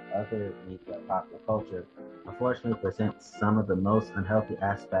like a lot of other media, popular culture, unfortunately presents some of the most unhealthy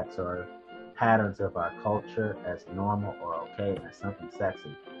aspects or patterns of our culture as normal or okay as something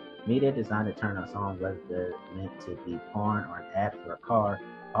sexy. Media designed to turn us on, whether they're meant to be porn or an ad for a car,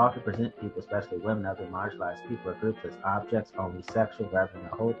 often present people, especially women and other marginalized people or groups, as objects only sexual rather than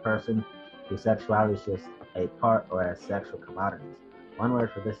a whole person whose sexuality is just a part or as sexual commodities. One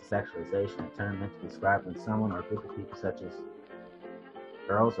word for this is sexualization, a term meant to describe when someone or a group of people such as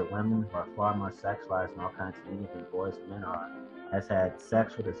girls or women who are far more sexualized in all kinds of media than boys and men are, has had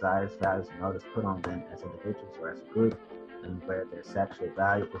sexual desires, values, and motives put on them as individuals or as a group, and where their sexual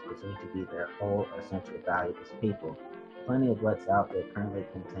value is presumed to be their whole or essential value as people. Plenty of what's out there currently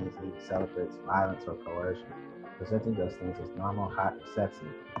contains either celebrates violence or coercion, presenting those things as normal, hot, or sexy.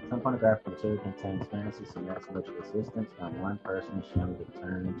 Some pornographic material contains fantasy scenarios in which resistance from one person is shown to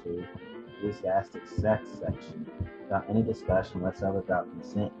turn into enthusiastic sex section without any discussion whatsoever about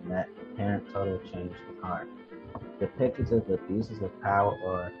consent, and that apparent total change of heart. The pictures of abuses of power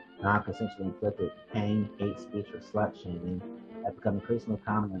or non-consensually inflicted pain, hate speech, or slut shaming have become increasingly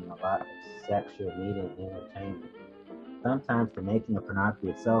common in a lot of sexual media and entertainment. Sometimes the making of pornography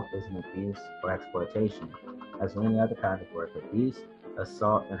itself is an abuse or exploitation. As with any other kind of work, abuse,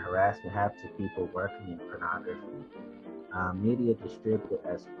 assault, and harassment happen to people working in pornography. Media distributed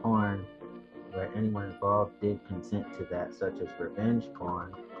as porn where anyone involved did consent to that, such as revenge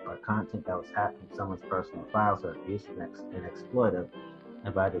porn or content that was hacked from someone's personal files, are abusive and exploitive,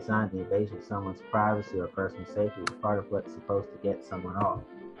 and by design, the invasion of someone's privacy or personal safety is part of what's supposed to get someone off.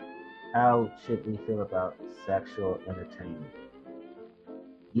 How should we feel about sexual entertainment?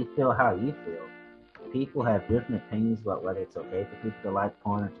 You feel how you feel. People have different opinions about whether it's okay for people to like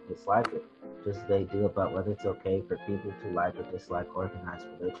porn or to dislike it, just as they do about whether it's okay for people to like or dislike organized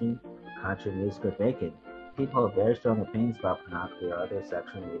religion, country music, or bacon. People have very strong opinions about pornography or other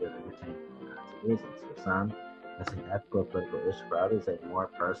sexual media or entertainment for all kinds of reasons. For some, it's an ethical or political issue. For others, a more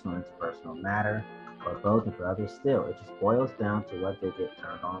personal interpersonal matter, or both, and for others still. It just boils down to whether they get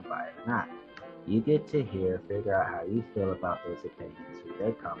turned on by it or not. You get to figure out how you feel about those opinions, who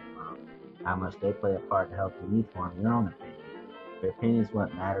they come from, how much they play a part to help you form your own opinion. Your opinion is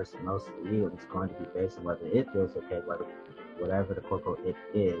what matters most for you, and it's going to be based on whether it feels okay, whatever the quote it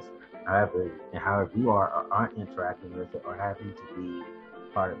is, however you are or aren't interacting with it or having to be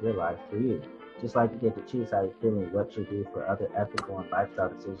part of your life for you. Just like you get to choose how you feel and what you do for other ethical and lifestyle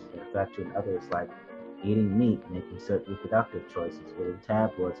decisions that affect you and others, like eating meat, making certain reproductive choices, reading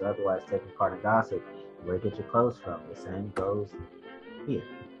tabloids, or otherwise taking part in gossip, where you get your clothes from. The same goes here.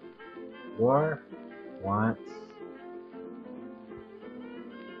 Your wants,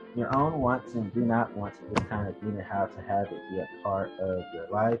 your own wants and do not wants of this kind of being and how to have it be a part of your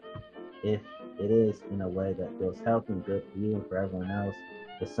life. If it is in a way that feels healthy and good for you and for everyone else,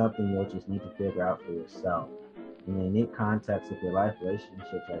 it's something you'll just need to figure out for yourself. In the unique context of your life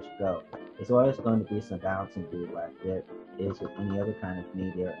relationships as you go, there's always going to be some balancing to do like there is with any other kind of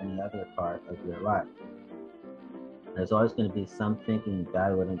media or any other part of your life. There's always going to be some thinking and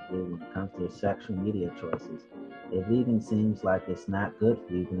evaluating to do when it comes to your sexual media choices. If it even seems like it's not good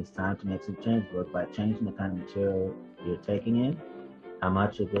for you, then it's time to make some changes, both by changing the kind of material you're taking in, how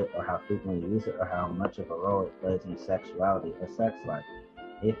much of it or how frequently you use it, or how much of a role it plays in your sexuality or sex life.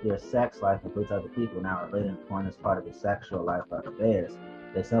 If your sex life includes other people now relating porn as part of your sexual life like theirs,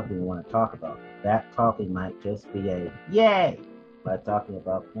 there's something we want to talk about. That talking might just be a yay! By talking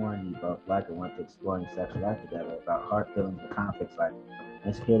about porn you both like and want to explore your sexual life together, about heart feelings and conflicts like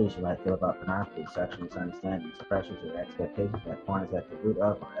insecurities you might feel about pornography, sexual misunderstandings, pressures, or expectations that porn is at the root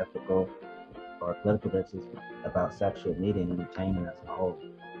of, or ethical or political differences about sexual media and entertainment as a whole.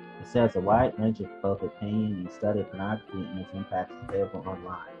 It says a wide range of both opinion and study of pornography and its impacts is available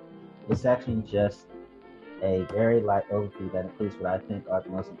online. This section is just a very light overview that includes what I think are the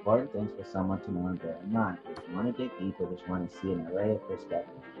most important things for someone to know and bear in mind. If you want to dig deeper, if you want to see an array of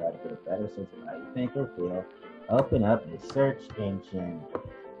perspectives, try to get a better sense of how you think or feel, open up a search engine.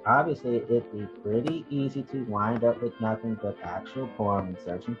 Obviously, it'd be pretty easy to wind up with nothing but actual porn and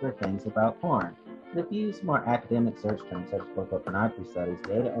searching for things about porn. But if you use more academic search terms such as quote-unquote pornography studies,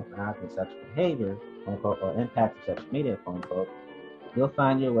 data on pornography and sexual behavior, quote-unquote, or impact of sexual media, quote-unquote, you'll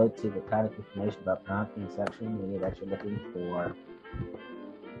find your way to the kind of information about pornography and sexual media that you're looking for.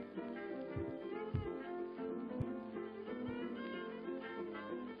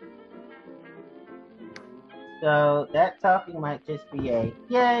 So that talking might just be a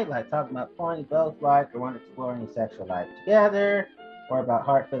yay, like talking about porn you both like or want to explore your sexual life together, or about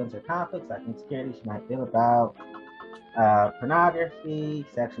hard feelings or conflicts like insecurities you might feel about pornography,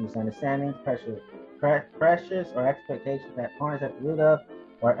 sexual misunderstandings, pressures or expectations that porn is at the root of,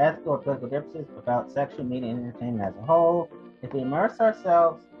 or ethical or political differences about sexual media and entertainment as a whole. If we immerse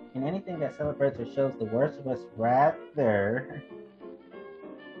ourselves in anything that celebrates or shows the worst of us rather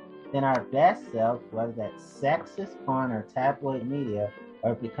than our best selves, whether that's sexist porn or tabloid media,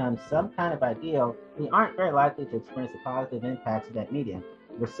 or becomes some kind of ideal, we aren't very likely to experience the positive impacts of that media.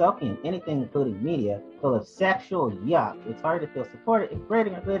 We're soaking in anything, including media, full of sexual yuck. It's hard to feel supported if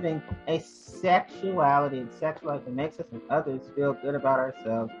creating or living a sexuality and sexual life that makes us and others feel good about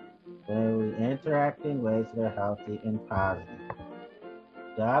ourselves when we interact in ways that are healthy and positive.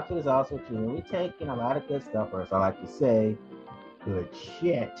 The opposite is also true. We take in a lot of good stuff, or as I like to say, good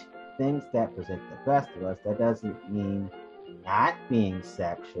shit. Things that present the best of us. That doesn't mean not being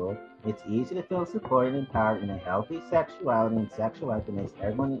sexual. It's easy to feel supported and empowered in a healthy sexuality and sexual life that makes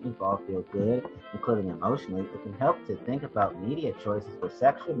everyone involved feel good, including emotionally. It can help to think about media choices for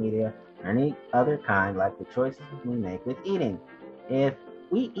sexual media or any other kind, like the choices we make with eating. If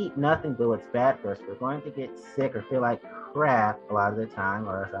we eat nothing but what's bad for us, we're going to get sick or feel like crap a lot of the time,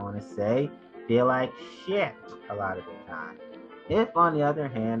 or as I want to say, feel like shit a lot of the time. If on the other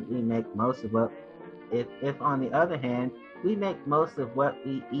hand, we make most of what if on the other hand, we make most of what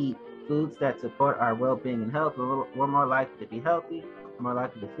we eat foods that support our well-being and health, we're more likely to be healthy, more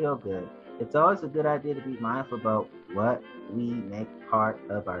likely to feel good. It's always a good idea to be mindful about what we make part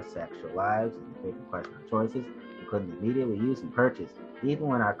of our sexual lives and take and question our choices, including the media we use and purchase, even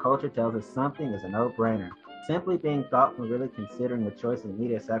when our culture tells us something is a no-brainer. Simply being thoughtful and really considering the choice of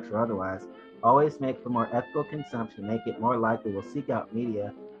media, sexual or otherwise, always make for more ethical consumption, make it more likely we'll seek out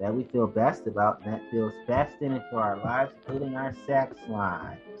media that we feel best about and that feels best in it for our lives, including our sex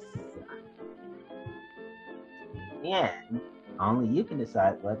lives. And only you can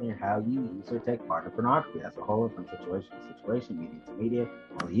decide whether and how you use or take part in pornography as a whole, from situation to situation, media to media.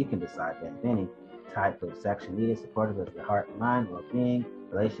 Only you can decide that if any type of sexual media supportive of your heart and mind, well-being,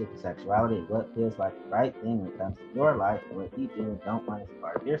 relationship and sexuality, and what feels like the right thing when it comes to your life and what you do and don't want as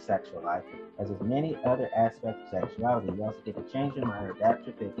part of your sexual life. As with many other aspects of sexuality, you also get to change your mind or adapt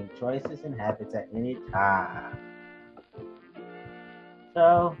your thinking, choices, and habits at any time.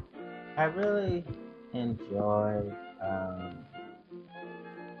 So, I really enjoy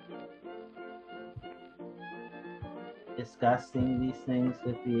discussing these things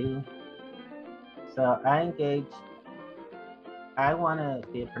with you. So, I want to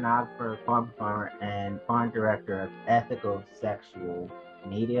be a pornographer, porn performer, and porn director of ethical sexual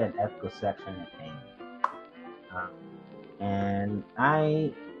media and ethical sexual entertainment. Um, and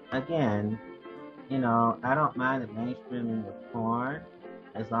again, I don't mind the mainstreaming of porn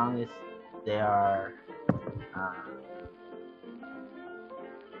as long as they are uh,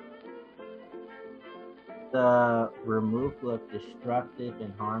 the removal of destructive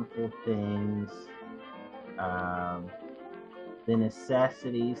and harmful things, um, the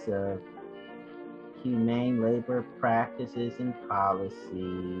necessities of humane labor practices and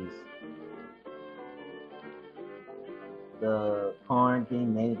policies, the porn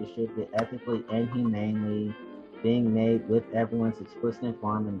being made and distributed ethically and humanely, being made with everyone's explicit,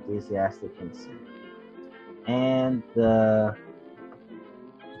 informed, and enthusiastic consent. And the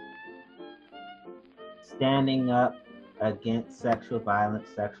standing up against sexual violence,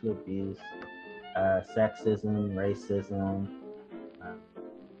 sexual abuse, sexism, racism, uh,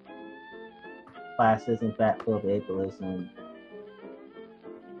 classism, fatphobic, ableism,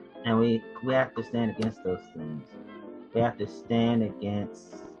 and we have to stand against those things. We have to stand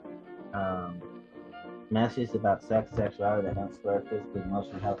against Messages about sex, sexuality that don't spur physical,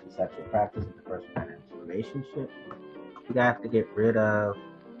 emotional, healthy sexual practice in the first dynamic relationship. We have to get rid of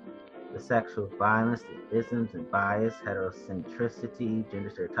the sexual violence, the isms and bias, heterocentricity, gender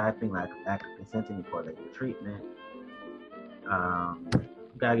stereotyping, lack of active consenting before legal treatment. We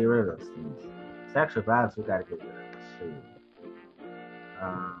gotta get rid of those things. Sexual violence, we gotta get rid of this too.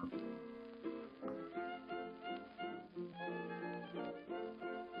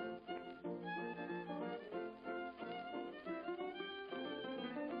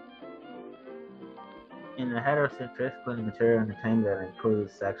 In the heterocentric material entertainment that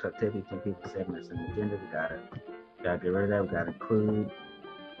includes sexual activity between people segments and the gender, we gotta get rid of that. We gotta include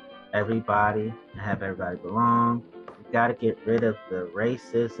everybody and have everybody belong. We gotta get rid of the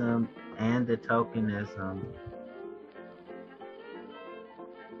racism and the tokenism.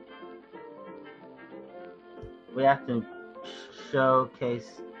 We have to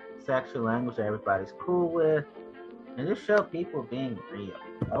showcase sexual language that everybody's cool with, and just show people being real.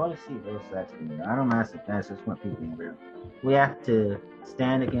 I want to see real sex being real. I don't mind some fans, I just want people being real. We have to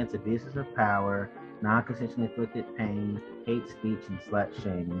stand against abuses of power, non-consensually inflicted pain, hate speech, and slut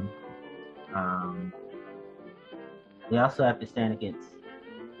shaming. We also have to stand against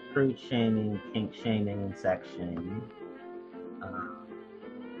prude shaming, kink shaming, and sex shaming.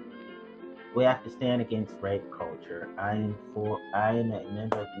 We have to stand against rape culture. I am a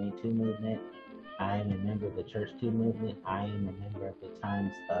member of the Me Too movement. I am a member of the Church Too movement. I am a member of the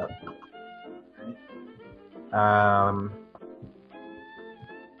Times Up movement.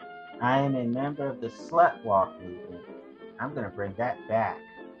 I am a member of the Slut Walk movement. I'm gonna bring that back.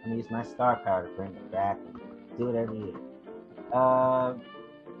 I'm gonna use my star power to bring it back and do it every year.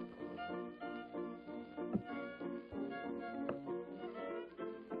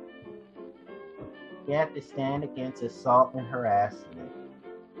 We have to stand against assault and harassment.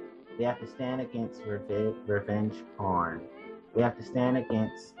 We have to stand against revenge porn. We have to stand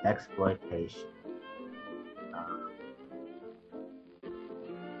against exploitation.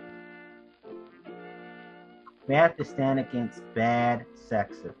 We have to stand against bad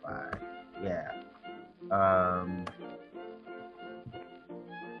sexified. Yeah.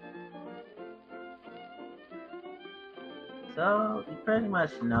 So you pretty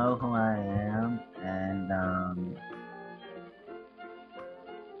much know who I am, and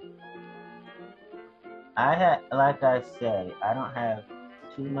like I say, I don't have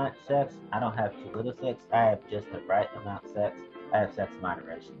too much sex. I don't have too little sex. I have just the right amount of sex. I have sex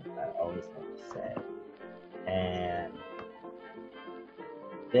moderation, I always like to say. And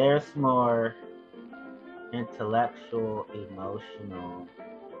there's more intellectual, emotional,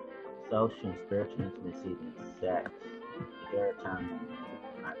 social, and spiritual intimacy than sex. There are times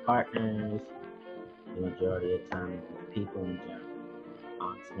with my partners, the majority of the time with people in general,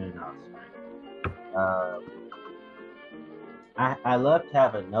 on screen, off screen. I love to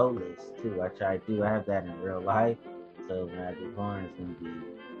have a no list too, which I do. I have that in real life. So when I do porn, it's going to be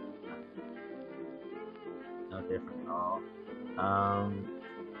no different at all.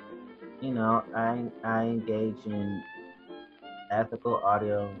 I engage in ethical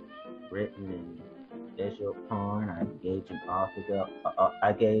audio, written, and visual porn. I engage in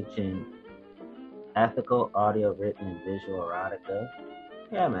ethical audio, written, and visual erotica.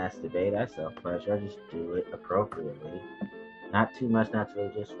 Yeah, I masturbate. I self-pleasure. I just do it appropriately. Not too much, not too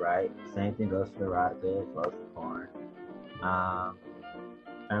just right. Same thing goes for erotica, as well as for porn.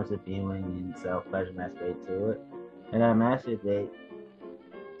 In terms of viewing and self-pleasure, masturbate to it. And I masturbate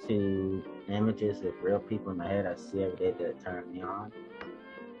to images of real people in my head I see every day that turn me on.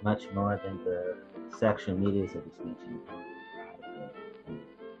 Much more than the sexual medias of this mentioned.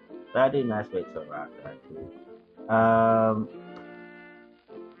 But I do masturbate to erotica too.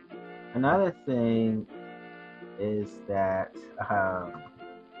 Another thing is that I'll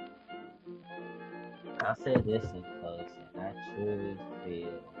say this in closing. I truly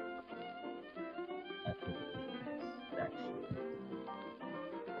feel a completeness sexually.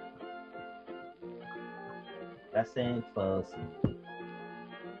 I say in closing,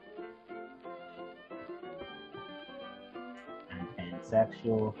 I'm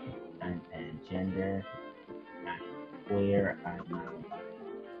pansexual, I'm pangender, I'm queer, I'm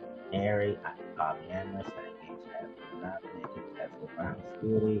non-binary, I'm polyamorous, I engage in monogamy, I engage in sexual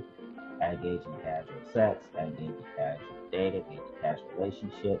promiscuity, I engage in casual sex, I engage in casual dating, I engage in casual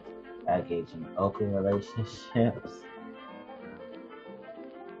relationships, I engage in open relationships.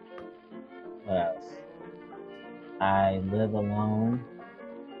 What else? I live alone.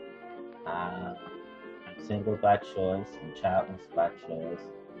 I'm single by choice. I'm childless by choice.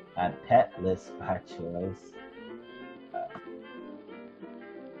 I'm petless by choice.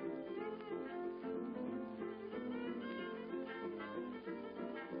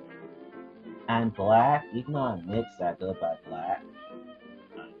 I'm black, even though I'm mixed, I go by black.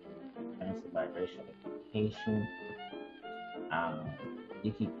 Offensive by racial identification. Um,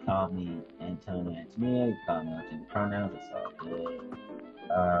 you can call me Antonio Antonia, you can call me alternate pronouns, it's all good.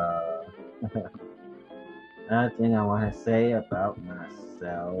 Another thing I want to say about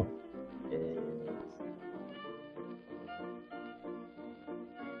myself is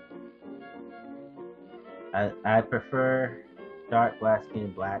I prefer dark, black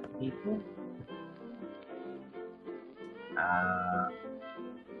skinned black people.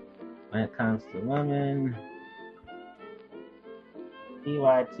 When it comes to women,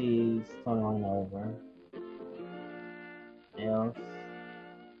 PYTs, 21 and over, males,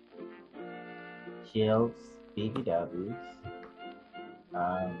 chills, BBWs.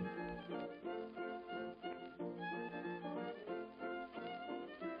 I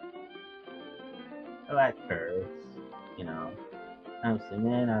like curves, you know. Comes to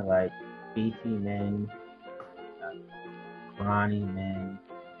men, I like beefy men, brawny men.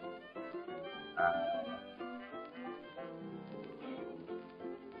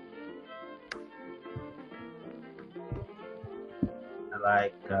 I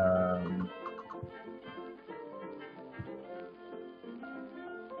like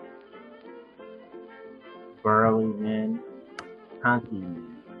burly men, hunky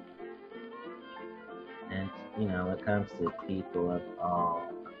men. And, you know, when it comes to people of all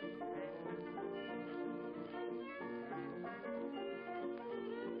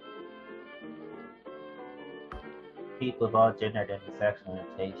gender identity, sexual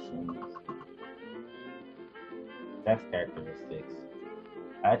orientations, sex characteristics,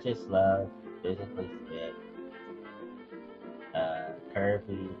 I just love physically fit,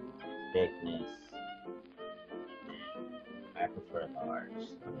 curvy, thickness. I prefer large.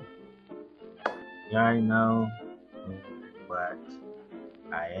 You already know what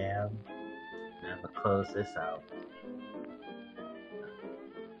I am. And I'm gonna close this out.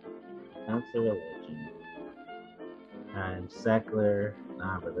 Comes to religion. I'm secular,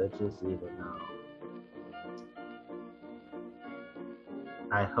 non-religious, even though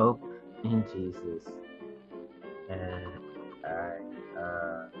I hope in Jesus and I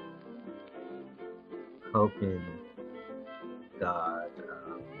hope in God.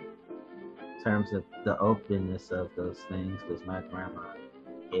 In terms of the openness of those things, because my grandma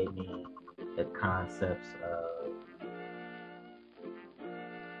gave me the concepts of,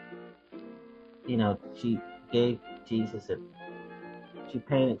 you know, she gave Jesus she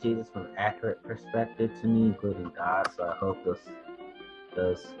painted Jesus from an accurate perspective to me, including God. So I hope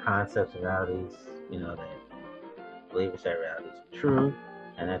those concepts and realities, you know, that believers say realities are true,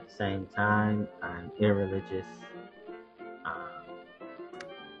 and at the same time, I'm irreligious.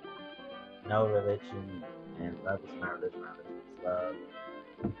 No religion, and love is my religion. My religion is love.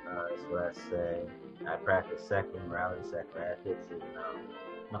 That's what I say. I practice secular morality, secular ethics, even though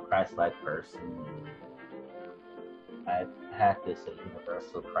I'm a Christ-like person. I practice a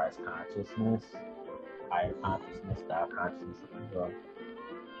universal Christ consciousness, higher consciousness, God consciousness, if you will.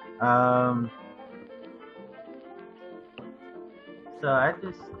 So I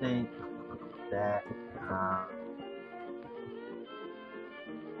just think that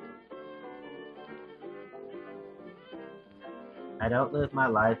I don't live my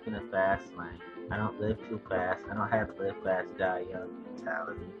life in a fast lane. I don't live too fast. I don't have live fast, die young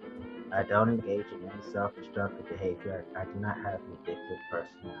mentality. I don't engage in any self-destructive behavior. I do not have an addictive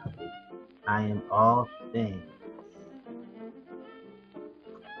personality. I am all things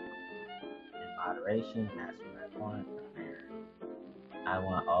in moderation. That's what I want. I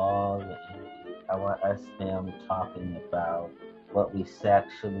want all the energy. I want us them talking about what we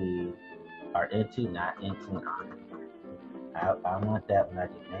sexually are into, not into. I want that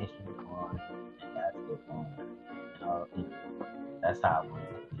imagination on, and that's what's on. And all, you know, that's how I want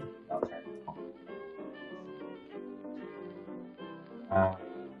it to be. Alternative point.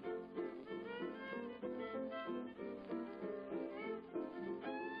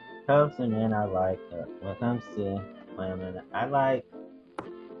 Comes to men, I like. When it comes to women, I like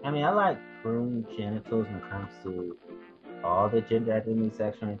prune genitals when it comes to all the gender identity,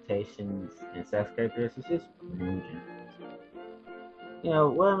 sexual orientations, and sex characteristics. Just prune genitals. You know,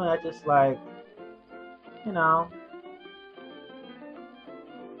 women, I just like, you know,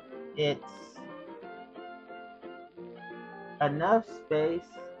 it's enough space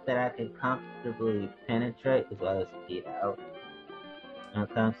that I can comfortably penetrate as well as get out. When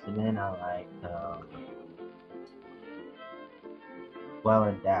it comes to men, I like well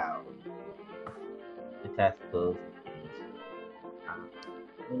endowed, the testicles,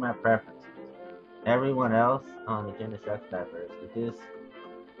 and my preferences. Everyone else on the gender sex diversity, just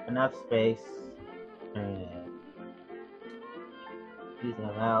enough space and use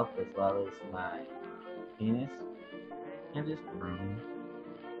my mouth as well as my penis and just room.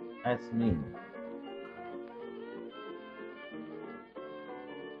 That's me.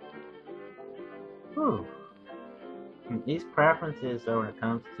 Whew. These preferences are when it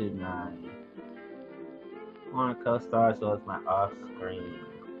comes to my on co-star as well as my off-screen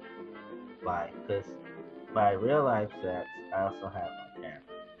life. Because by real life sex, I also have my camera.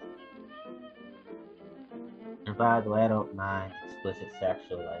 And by the way, I don't mind explicit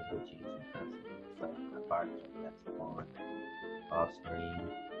sexual language used because it's like my partner that's on off-screen.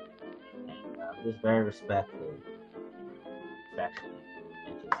 And I'm just very respectful sexually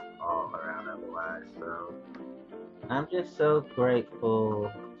and just all around otherwise. So I'm just so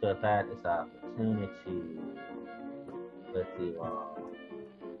grateful to have had this opportunity with you all.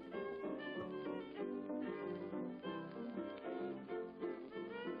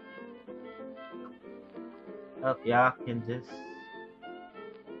 Hope y'all can just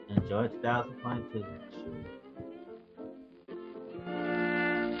enjoy 2022 next year.